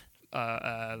a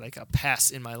like a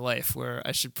pass in my life where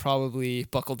I should probably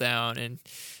buckle down and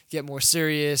get more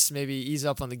serious, maybe ease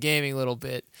up on the gaming a little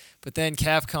bit. But then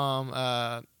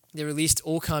Capcom they released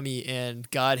Okami and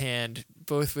God Hand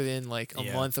both within like a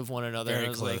month of one another. Very and I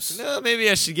was close. like, no, maybe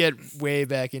I should get way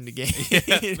back into gaming.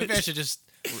 Maybe I should just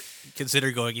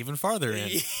consider going even farther in.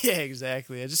 Yeah,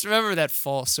 exactly. I just remember that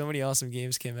fall, so many awesome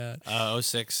games came out.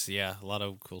 2006, a lot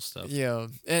of cool stuff. Yeah,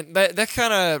 and that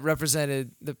kind of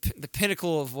represented the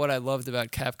pinnacle of what I loved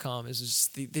about Capcom is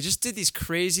just they just did these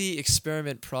crazy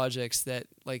experiment projects that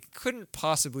like couldn't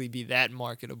possibly be that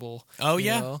marketable. Oh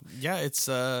yeah, it's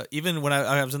even when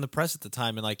I was in the press at the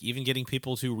time and like even getting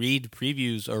people to read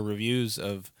previews or reviews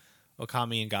of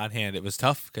Okami and God Hand, it was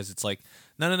tough because it's like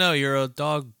no, you're a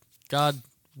dog god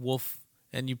wolf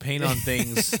and you paint on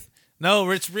things. No,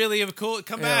 it's really cool.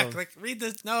 Come back. Like, read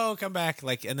this. No, come back.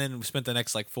 Like, and then we spent the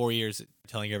next like 4 years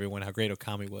telling everyone how great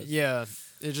Okami was. Yeah,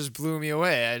 it just blew me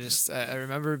away. I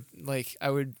remember like I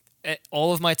would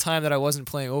all of my time that I wasn't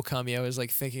playing Okami, I was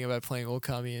like thinking about playing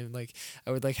Okami, and like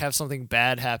I would like have something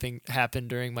bad happen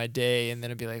during my day, and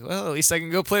then I'd be like, well, at least I can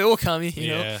go play Okami. You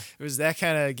know, it was that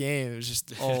kind of game. It was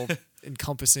just all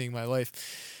encompassing my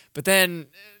life. But then,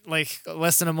 like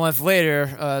less than a month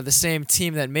later, the same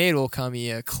team that made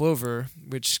Okami, Clover,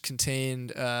 which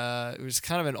contained it was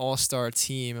kind of an all-star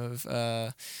team of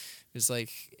it was like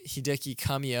Hideki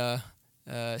Kamiya,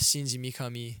 Shinji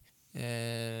Mikami,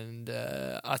 and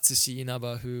Atsushi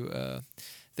Inaba, who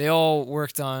they all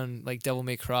worked on like Devil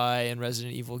May Cry and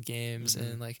Resident Evil games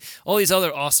and like all these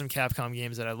other awesome Capcom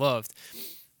games that I loved.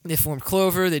 They formed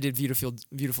Clover. They did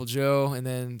Beautiful Joe, and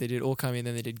then they did Okami, and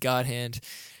then they did God Hand.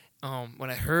 When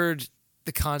I heard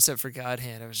the concept for God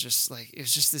Hand, I was just like, it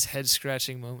was just this head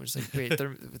scratching moment. It's like, wait,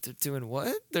 they're doing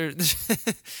what? They're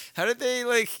how did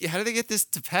they get this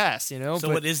to pass? You know. So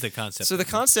what is the concept? So the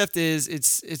concept is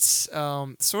it's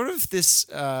sort of this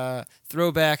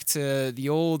throwback to the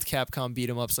old Capcom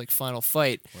beat 'em ups like Final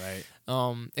Fight. Right.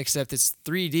 Except it's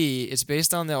 3D. It's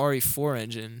based on the RE4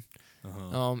 engine.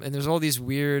 And there's all these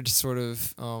weird sort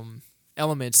of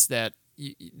elements that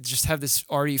you just have this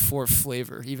RE4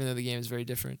 flavor, even though the game is very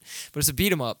different. But it's a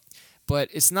beat 'em up. But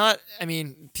it's not. I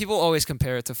mean, people always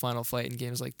compare it to Final Fight and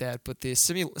games like that. But the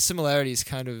similarities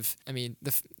kind of. I mean,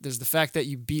 there's the fact that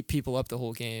you beat people up the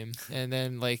whole game, and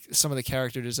then like some of the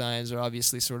character designs are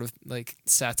obviously sort of like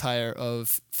satire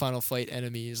of Final Fight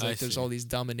enemies. Like there's all these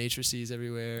dominatrices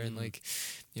everywhere, and like,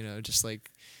 you know, just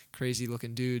like crazy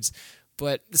looking dudes.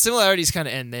 But the similarities kind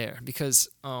of end there because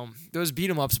those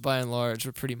beat 'em ups by and large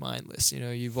were pretty mindless.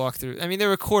 You'd walk through. I mean, they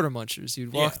were quarter munchers.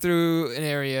 You'd walk through an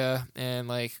area and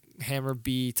like hammer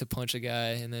B to punch a guy,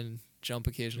 and then jump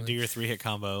occasionally. Do your 3-hit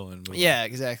combo and yeah,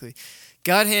 exactly.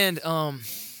 God Hand,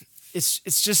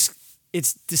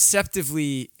 it's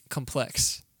deceptively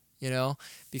complex,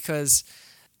 because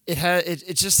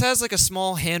it just has like a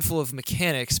small handful of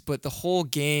mechanics, but the whole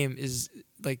game is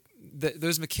like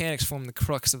those mechanics form the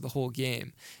crux of the whole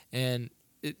game, and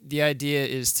the idea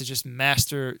is to just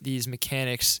master these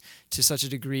mechanics to such a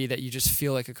degree that you just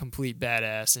feel like a complete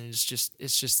badass, and it's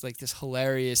just like this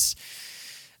hilarious,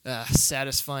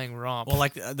 satisfying romp. Well,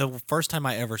 like the first time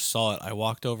I ever saw it, I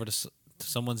walked over to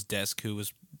someone's desk who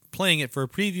was playing it for a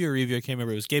preview or review. I can't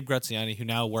remember. It was Gabe Graziani, who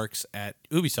now works at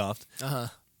Ubisoft.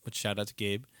 Which shout out to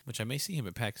Gabe. Which I may see him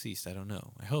at PAX East. I don't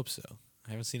know. I hope so.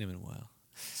 I haven't seen him in a while.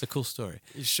 It's a cool story.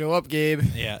 You show up, Gabe.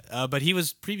 Yeah, but he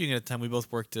was previewing at the time. We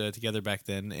both worked together back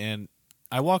then, and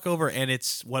I walk over, and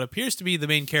it's what appears to be the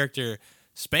main character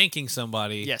spanking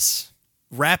somebody. Yes.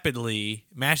 Rapidly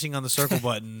mashing on the circle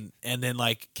button and then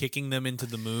like kicking them into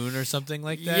the moon or something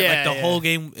like that. Yeah, like the whole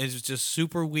game is just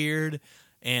super weird,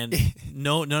 and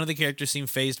none of the characters seem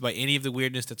fazed by any of the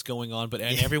weirdness that's going on. But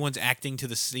everyone's acting to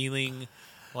the ceiling,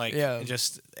 like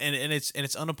just and it's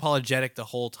unapologetic the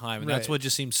whole time, and that's what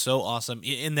just seems so awesome.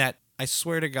 In that, I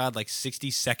swear to God, like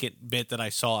 60-second bit that I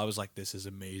saw, I was like, this is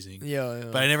amazing. Yeah.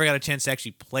 But I never got a chance to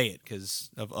actually play it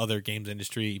because of other games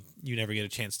industry. You never get a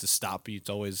chance to stop. It's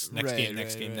always next game.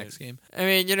 I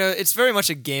mean, it's very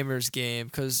much a gamer's game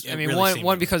because,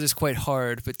 one, because it's quite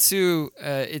hard, but two,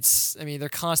 they're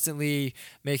constantly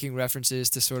making references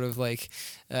to sort of like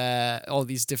all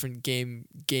these different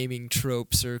gaming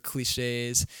tropes or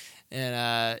cliches.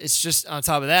 And it's just, on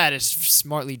top of that, it's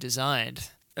smartly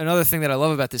designed. Another thing that I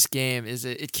love about this game is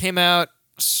it came out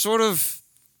sort of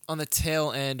on the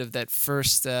tail end of that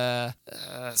first I'm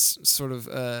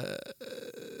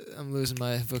losing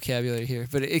my vocabulary here,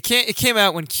 but it came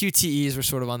out when QTEs were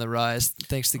sort of on the rise,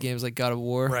 thanks to games like God of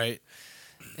War. Right.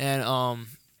 And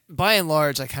by and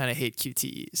large, I kind of hate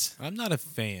QTEs. I'm not a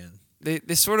fan. They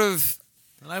sort of...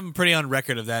 I'm pretty on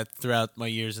record of that throughout my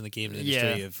years in the game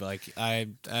industry. Of like, I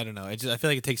don't know. I feel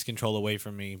like it takes control away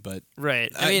from me. But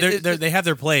right, they have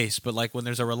their place. But like when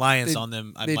there's a reliance on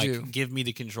them, I'm like, give me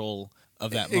the control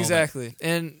of that moment. Exactly.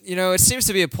 And it seems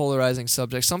to be a polarizing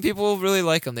subject. Some people really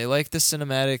like them. They like the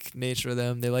cinematic nature of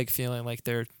them. They like feeling like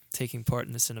they're taking part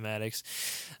in the cinematics.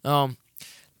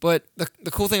 But the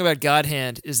cool thing about God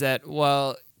Hand is that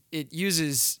while it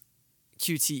uses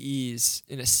QTEs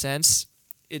in a sense,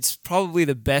 it's probably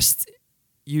the best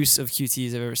use of QTEs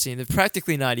I've ever seen. They're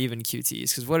practically not even QTEs,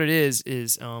 because what it is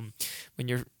when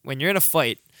you're in a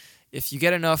fight, if you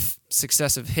get enough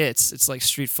successive hits, it's like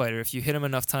Street Fighter. If you hit them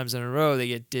enough times in a row, they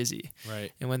get dizzy.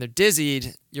 Right. And when they're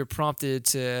dizzied, you're prompted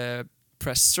to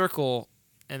press circle,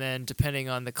 and then depending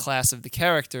on the class of the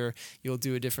character, you'll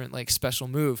do a different like special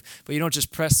move. But you don't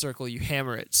just press circle; you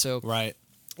hammer it. So right.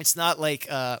 It's not like,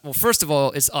 first of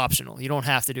all, it's optional. You don't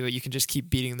have to do it. You can just keep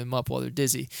beating them up while they're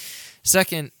dizzy.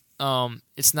 Second,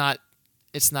 it's not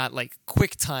like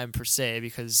quick time per se,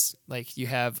 because like you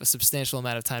have a substantial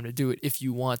amount of time to do it if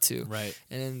you want to. Right.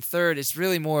 And then third, it's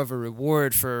really more of a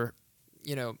reward for,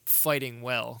 fighting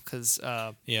well, because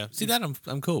see that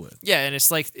I'm cool with. Yeah, and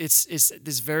it's like it's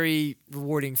this very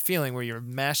rewarding feeling where you're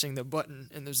mashing the button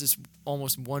and there's this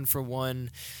almost 1-for-1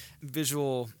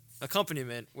 visual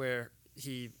accompaniment where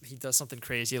he does something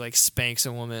crazy, like spanks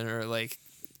a woman, or like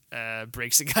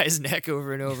breaks a guy's neck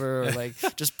over and over, or like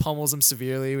just pummels him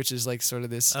severely, which is like sort of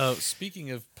this. Oh,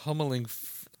 speaking of pummeling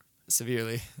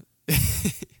severely,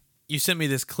 you sent me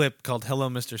this clip called "Hello,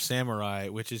 Mr. Samurai,"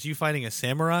 which is you fighting a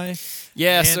samurai.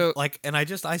 Yeah. And, so and I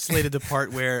just isolated the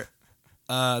part where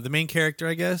the main character,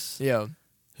 I guess. Yeah.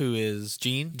 Who is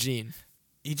Gene? Gene.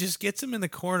 He just gets him in the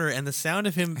corner, and the sound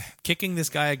of him kicking this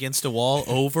guy against a wall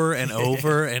over and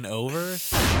over and over.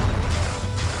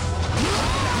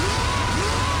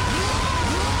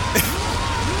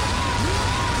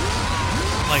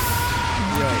 Like,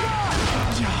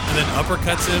 and then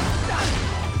uppercuts him.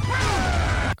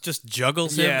 Just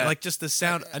juggles him. Yeah. Like, just the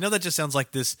sound. I know that just sounds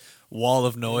like this wall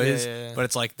of noise, but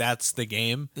it's like that's the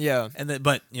game. Yeah. And then,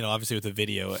 but obviously with the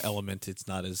video element, it's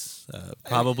not as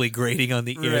probably grating on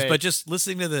the ears. Right. But just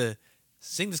listening to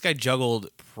seeing this guy juggled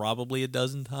probably a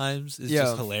dozen times is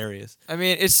just hilarious. I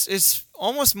mean, it's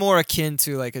almost more akin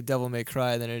to like a Devil May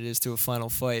Cry than it is to a Final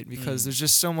Fight, because there's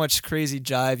just so much crazy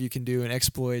jive you can do and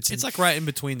exploits. It's like right in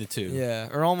between the two. Yeah,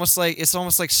 or almost like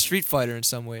Street Fighter in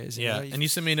some ways. And you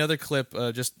sent me another clip,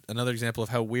 just another example of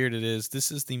how weird it is.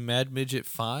 This is the Mad Midget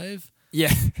 5.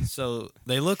 Yeah. So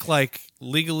they look like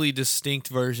legally distinct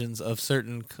versions of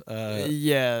certain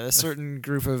yeah, a certain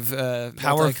group of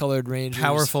Power- multicolored rangers.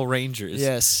 powerful rangers.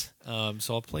 Yes.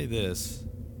 So I'll play this.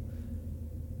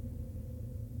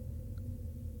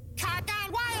 Card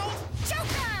Wild, Joker,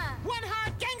 One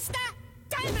Hard Gangster,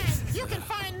 Diamond. You can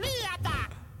find me at the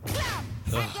club.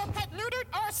 Have your pet neutered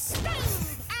or stained.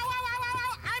 Ow, ow, ow, ow,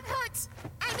 ow, I'm hurt.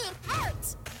 I mean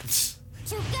hurt.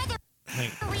 Together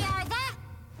we are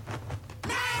the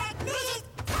Magnetic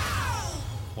Pow.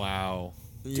 Wow.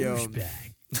 Yo.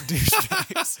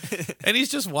 And he's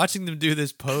just watching them do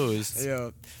this pose.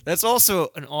 Yeah, that's also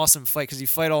an awesome fight because you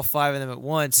fight all 5 of them at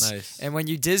once. Nice. And when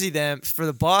you dizzy them, for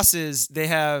the bosses, they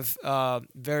have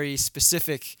very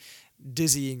specific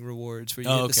dizzying rewards where you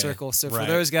hit the circle. So for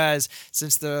those guys,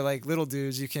 since they're like little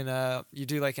dudes, you can you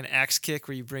do like an axe kick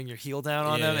where you bring your heel down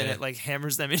on them and it like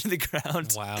hammers them into the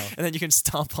ground. Wow. And then you can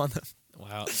stomp on them.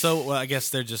 Wow. So I guess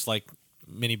they're just like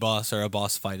mini boss or a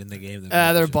boss fight in the game.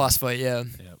 They're a boss fight, yeah.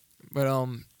 Yep. But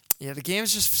yeah, the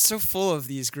game's just so full of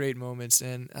these great moments,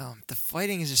 and the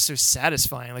fighting is just so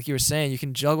satisfying. Like you were saying, you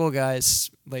can juggle guys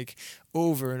like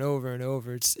over and over and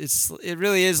over. It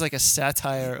really is like a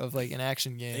satire of like an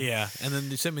action game. Yeah, and then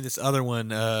you sent me this other one,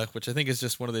 which I think is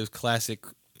just one of those classic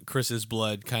Chris's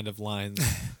blood kind of lines.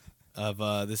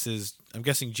 Of this is, I'm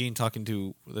guessing Gene talking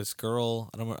to this girl.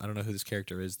 I don't know who this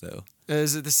character is though.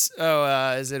 Is it this?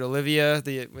 Oh, is it Olivia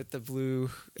with the blue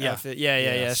outfit?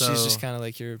 Yeah. So, she's just kind of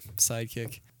like your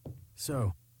sidekick.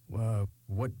 So,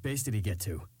 what base did he get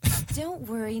to? Don't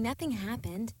worry, nothing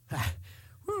happened.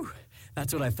 Whew,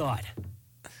 that's what I thought.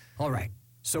 All right,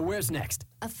 so where's next?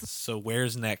 So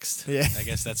where's next? Yeah. I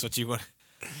guess that's what you want.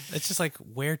 It's just like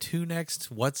where to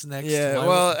next? What's next? Yeah. Why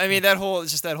Well, would- I mean that whole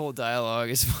dialogue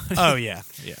is funny. Oh yeah.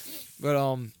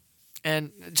 But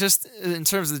and just in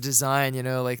terms of the design, you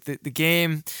know, like the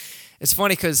game, it's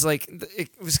funny because like it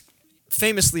was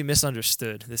famously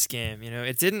misunderstood, this game. You know,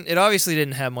 it obviously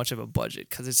didn't have much of a budget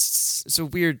because it's a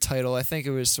weird title. I think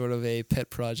it was sort of a pet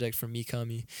project from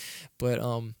Mikami, but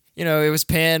you know, it was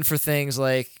panned for things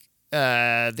like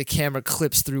the camera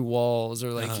clips through walls,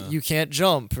 or like you can't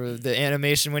jump, or the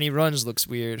animation when he runs looks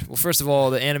weird. Well, first of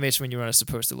all, the animation when you run is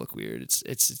supposed to look weird.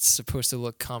 It's supposed to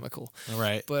look comical.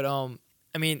 Right. But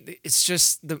I mean, it's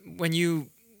just when you.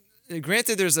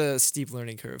 Granted, there's a steep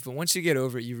learning curve, but once you get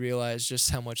over it, you realize just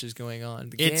how much is going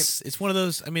on. It's one of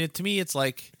those. I mean, to me, it's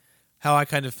like how I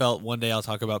kind of felt one day. I'll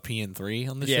talk about PN3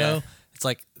 on the show. It's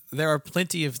like there are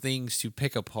plenty of things to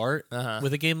pick apart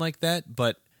with a game like that,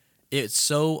 but it's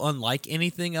so unlike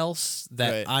anything else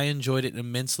that I enjoyed it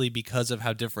immensely because of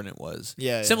how different it was.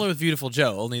 Yeah. Similar with Beautiful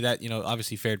Joe, only that, you know,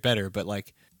 obviously fared better, but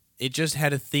like it just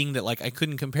had a thing that like I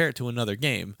couldn't compare it to another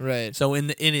game. Right. So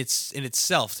in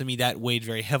itself, to me, that weighed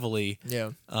very heavily.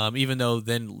 Yeah. Even though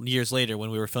then years later, when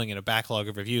we were filling in a backlog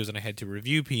of reviews and I had to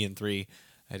review PN3,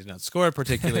 I did not score it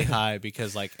particularly high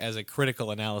because, like, as a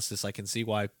critical analysis, I can see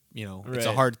why, you know, it's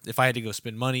a hard. If I had to go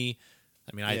spend money,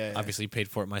 I mean, I obviously paid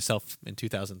for it myself in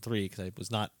 2003 because I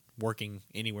was not working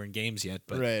anywhere in games yet.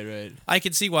 But right. I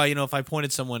can see why, you know, if I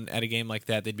pointed someone at a game like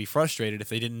that, they'd be frustrated if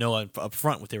they didn't know up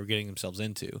front what they were getting themselves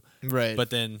into. Right. But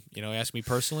then, you know, ask me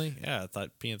personally, I thought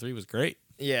PN3 was great.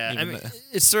 Yeah, I mean,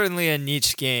 it's certainly a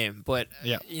niche game, but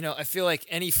you know, I feel like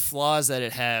any flaws that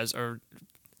it has are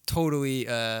totally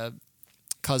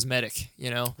cosmetic. You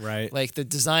know, right? Like the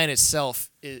design itself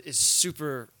is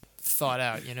super thought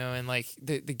out. You know, and like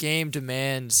the game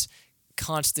demands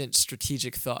constant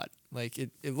strategic thought. Like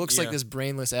it looks like this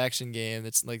brainless action game.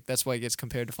 That's why it gets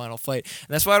compared to Final Fight, and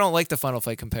that's why I don't like the Final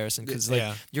Fight comparison because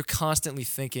you're constantly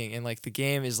thinking, and like the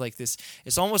game is like this.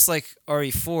 It's almost like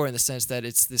RE4 in the sense that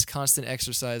it's this constant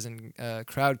exercise in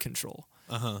crowd control.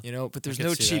 You know, but there's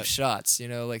no cheap shots. You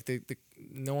know, like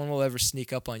no one will ever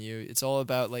sneak up on you. It's all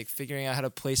about like figuring out how to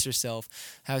place yourself,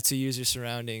 how to use your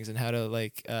surroundings, and how to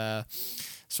like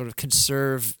sort of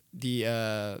conserve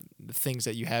the things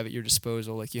that you have at your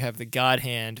disposal. Like you have the God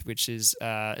Hand, which is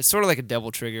it's sort of like a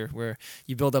Devil Trigger, where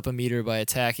you build up a meter by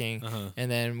attacking,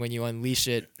 and then when you unleash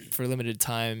it for a limited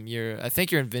time, I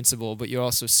think you're invincible, but you're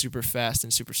also super fast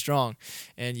and super strong,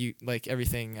 and you like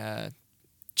everything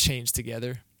chains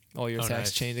together. All your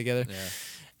attacks chain together. Yeah.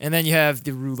 And then you have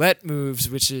the roulette moves,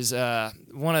 which is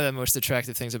one of the most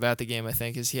attractive things about the game, I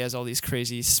think, is he has all these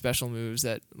crazy special moves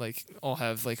that like all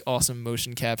have like awesome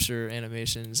motion capture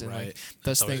animations and like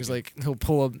does things like he'll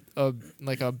pull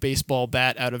a baseball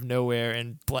bat out of nowhere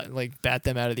and like bat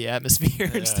them out of the atmosphere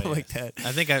and stuff like that.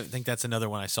 I think that's another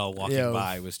one I saw walking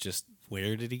by was just,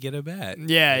 where did he get a bat?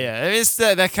 Yeah. It's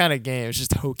that kind of game. It's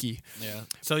just hokey. Yeah.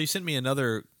 So you sent me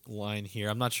another line here.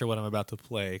 I'm not sure what I'm about to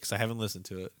play because I haven't listened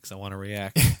to it because I want to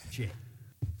react.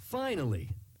 Finally,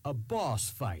 A boss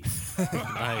fight.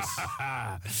 Nice.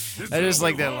 This I just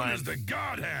like that known line. as the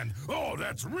God Hand. Oh,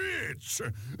 that's rich.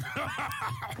 So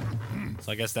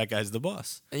I guess that guy's the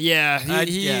boss. Yeah,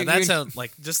 that's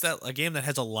a game that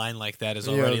has a line like that is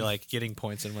already Yeah. like getting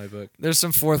points in my book. There's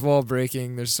some fourth wall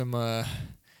breaking. There's some. I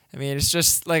mean, it's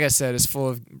just like I said. It's full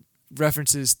of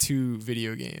references to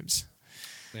video games.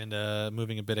 And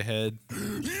moving a bit ahead.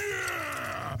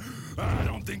 Yeah! I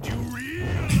don't think you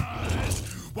realize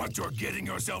what you're getting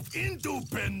yourself into,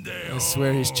 Pendejo. I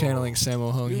swear he's channeling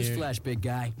Sammo Hung here. Newsflash, big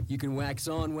guy. You can wax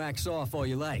on, wax off all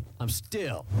you like. I'm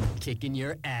still kicking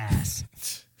your ass.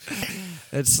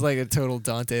 It's like a total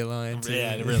Dante line. Too.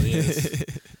 Yeah, it really is.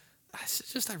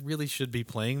 It's just I really should be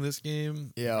playing this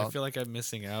game. Yeah. I feel like I'm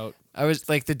missing out. I was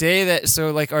like the day that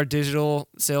like our digital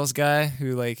sales guy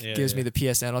who gives me yeah. the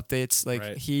PSN updates,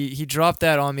 Right. he dropped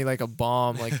that on me like a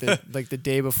bomb, like the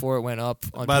day before it went up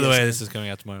on By the way, PSN. this is coming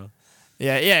out tomorrow.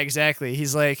 Yeah, exactly.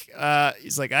 He's like I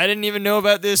didn't even know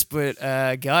about this, but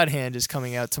God Hand is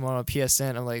coming out tomorrow on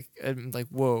PSN. I'm like,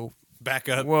 whoa. Back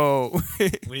up. Whoa.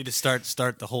 We need to start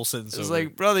the whole sentence It's over.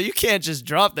 like, brother, you can't just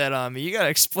drop that on me. You gotta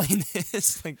explain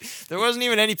this. Like, there wasn't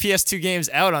even any PS2 games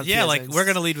out on. yeah, PSN. like we're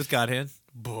gonna lead with God Hand.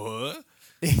 Buh.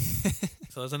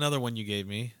 So there's another one you gave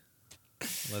me.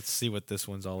 Let's see what this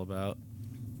one's all about.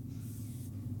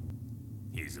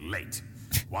 He's late.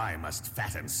 Why must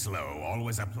fat and slow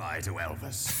always apply to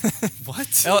Elvis? What?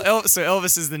 So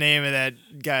Elvis is the name of that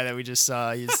guy that we just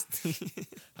saw. He's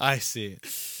I see.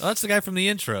 Well, that's the guy from the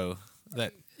intro.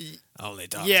 That only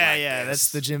talks yeah,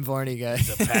 that's the Jim Varney guy. He's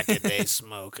a pack-a-day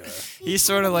smoker. He's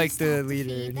sort of like the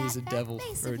leader, and he's a devil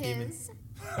or a demon.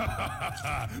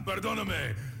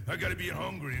 Perdóname. I gotta be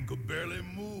hungry and could barely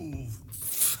move.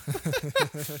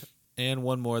 And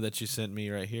one more that you sent me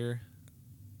right here.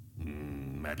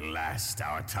 At last,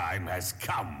 our time has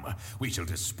come. We shall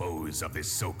dispose of this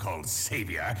so-called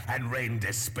savior and rain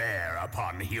despair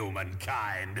upon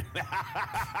humankind.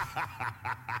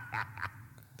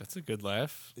 That's a good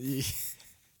laugh.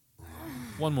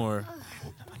 One more.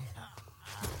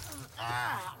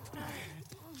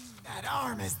 That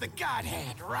arm is the God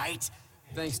Hand, right?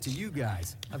 Thanks to you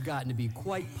guys, I've gotten to be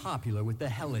quite popular with the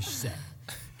Hellish set.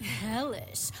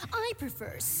 Hellish. I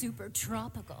prefer super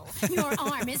tropical. Your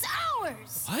arm is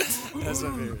ours. What? That's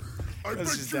my favorite. I That's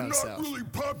bet just you're down not south. really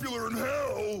popular in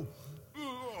hell.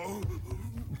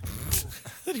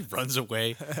 Then he runs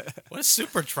away. What is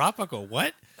super tropical?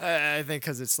 What? I think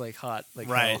because it's like hot, like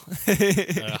Right.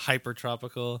 hell. Hyper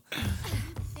tropical.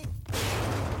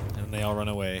 And they all run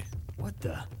away. What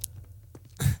the?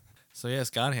 So yes,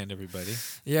 God Hand, everybody.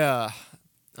 Yeah.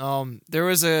 There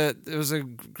was a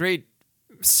great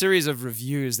series of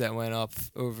reviews that went up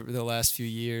over the last few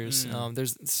years.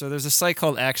 There's a site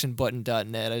called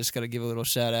actionbutton.net. I just got to give a little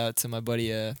shout out to my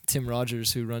buddy Tim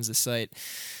Rogers who runs the site.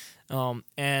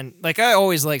 And like I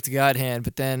always liked God Hand,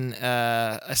 but then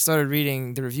I started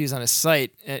reading the reviews on his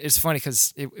site. It's funny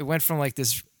because it went from like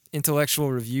this intellectual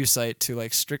review site to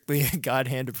like strictly a God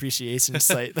Hand appreciation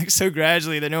site, like so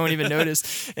gradually that no one even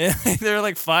noticed. And there are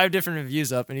like 5 different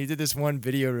reviews up, and he did this one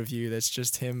video review that's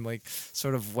just him like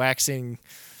sort of waxing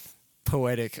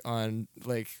poetic on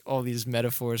like all these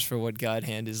metaphors for what God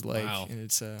Hand is like. Wow. And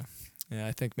it's yeah,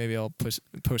 I think maybe I'll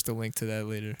post a link to that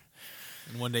later.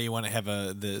 And one day you want to have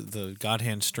the God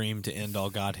Hand stream to end all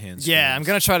God Hand streams. Yeah, I'm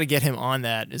gonna try to get him on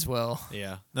that as well.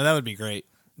 Yeah. No, that would be great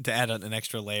to add an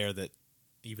extra layer that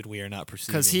even we are not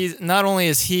perceiving. Because he's not only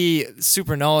is he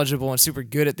super knowledgeable and super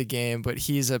good at the game, but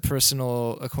he's a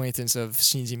personal acquaintance of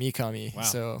Shinji Mikami. Wow.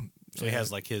 So he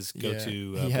has like his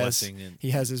go-to he blessing. has, And he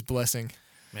has his blessing.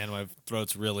 man, my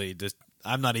throat's really just.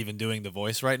 I'm not even doing the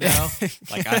voice right now.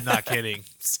 Like I'm not kidding.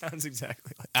 Sounds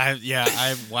exactly like.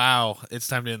 Wow. It's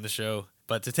time to end the show.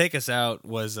 But to take us out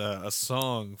was a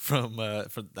song from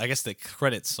I guess the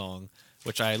credits song,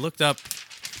 which I looked up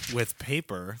with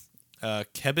paper.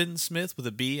 Kevin Smith with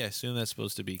a B. I assume that's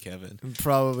supposed to be Kevin.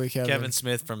 Probably Kevin. Kevin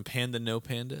Smith from Panda No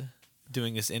Panda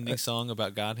doing this ending song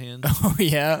about God Hand. Oh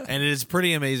yeah. And it is a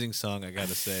pretty amazing song, I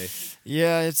gotta say.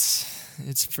 Yeah,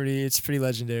 it's pretty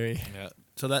legendary. Yeah.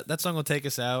 So that song will take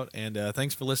us out, and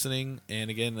thanks for listening. And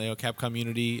again, Capcom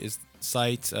Unity is the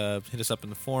site. Hit us up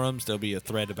in the forums. There'll be a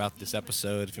thread about this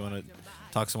episode if you want to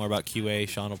talk some more about QA.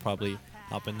 Sean will probably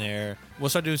hop in there. We'll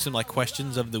start doing some like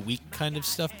questions of the week kind of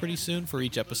stuff pretty soon for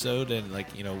each episode, and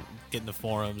like get in the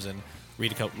forums and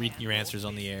read your answers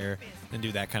on the air and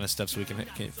do that kind of stuff so we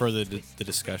can further the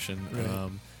discussion. Right.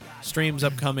 Streams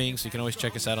upcoming, so you can always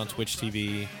check us out on Twitch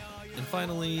TV. And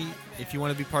finally, if you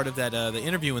want to be part of that, the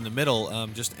interview in the middle,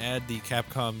 just add the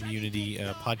Capcom Unity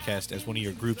podcast as one of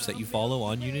your groups that you follow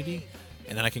on Unity.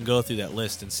 and then I can go through that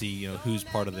list and see who's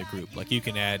part of the group. Like you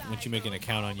can add once you make an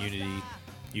account on Unity,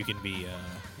 you can be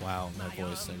wow, my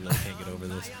voice, I really can't get over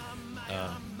this.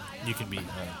 You can be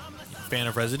a fan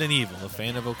of Resident Evil, a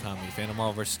fan of Okami, a fan of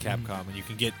Marvel vs. Capcom, and you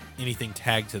can get anything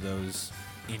tagged to those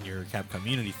in your Capcom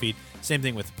Unity feed. Same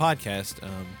thing with the podcast.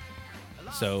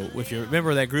 So if you're a member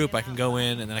of that group, I can go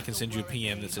in and then I can send you a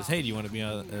PM that says, hey, do you want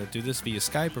to do this via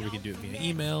Skype, or we can do it via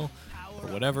email or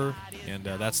whatever, and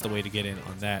that's the way to get in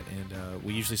on that. And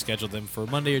we usually schedule them for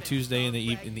Monday or Tuesday in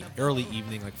the early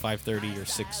evening, like 5:30 or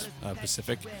 6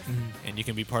 Pacific, and you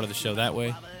can be part of the show that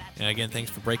way. And again,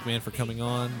 thanks for Breakman for coming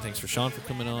on. Thanks for Sean for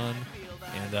coming on.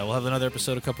 And we'll have another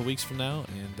episode a couple weeks from now.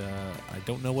 And I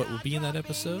don't know what will be in that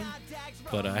episode,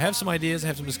 but I have some ideas. I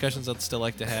have some discussions I'd still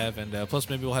like to have. And plus,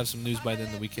 maybe we'll have some news by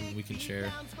then that we can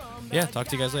share. Yeah, talk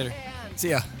to you guys later. See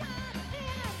ya.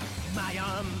 My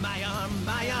arm, my arm,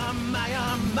 my arm, my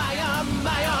arm, my arm,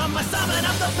 my arm, I summon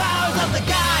up the powers of the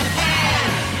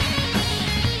Godhead!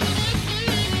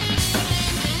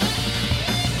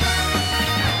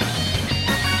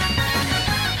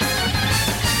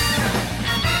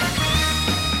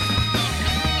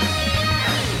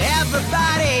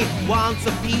 Everybody wants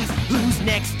a piece, who's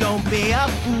next, don't be a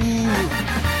fool.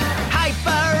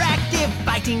 Hyperactive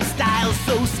fighting styles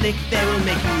so slick they will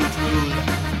make you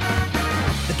drool.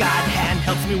 The God hand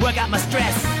helps me work out my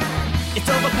stress. It's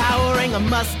overpowering, I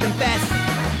must confess.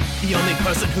 The only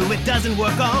person who it doesn't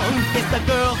work on is the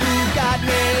girl who got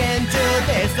me into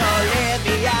this,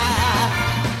 Olivia.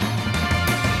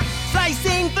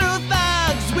 Slicing through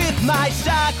thugs with my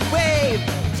shockwave.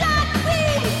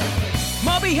 Shockwave!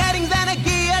 More beheadings than a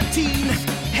guillotine.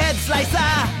 Head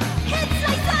slicer. Head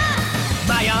slicer!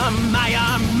 My arm, my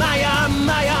arm, my arm,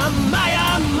 my arm,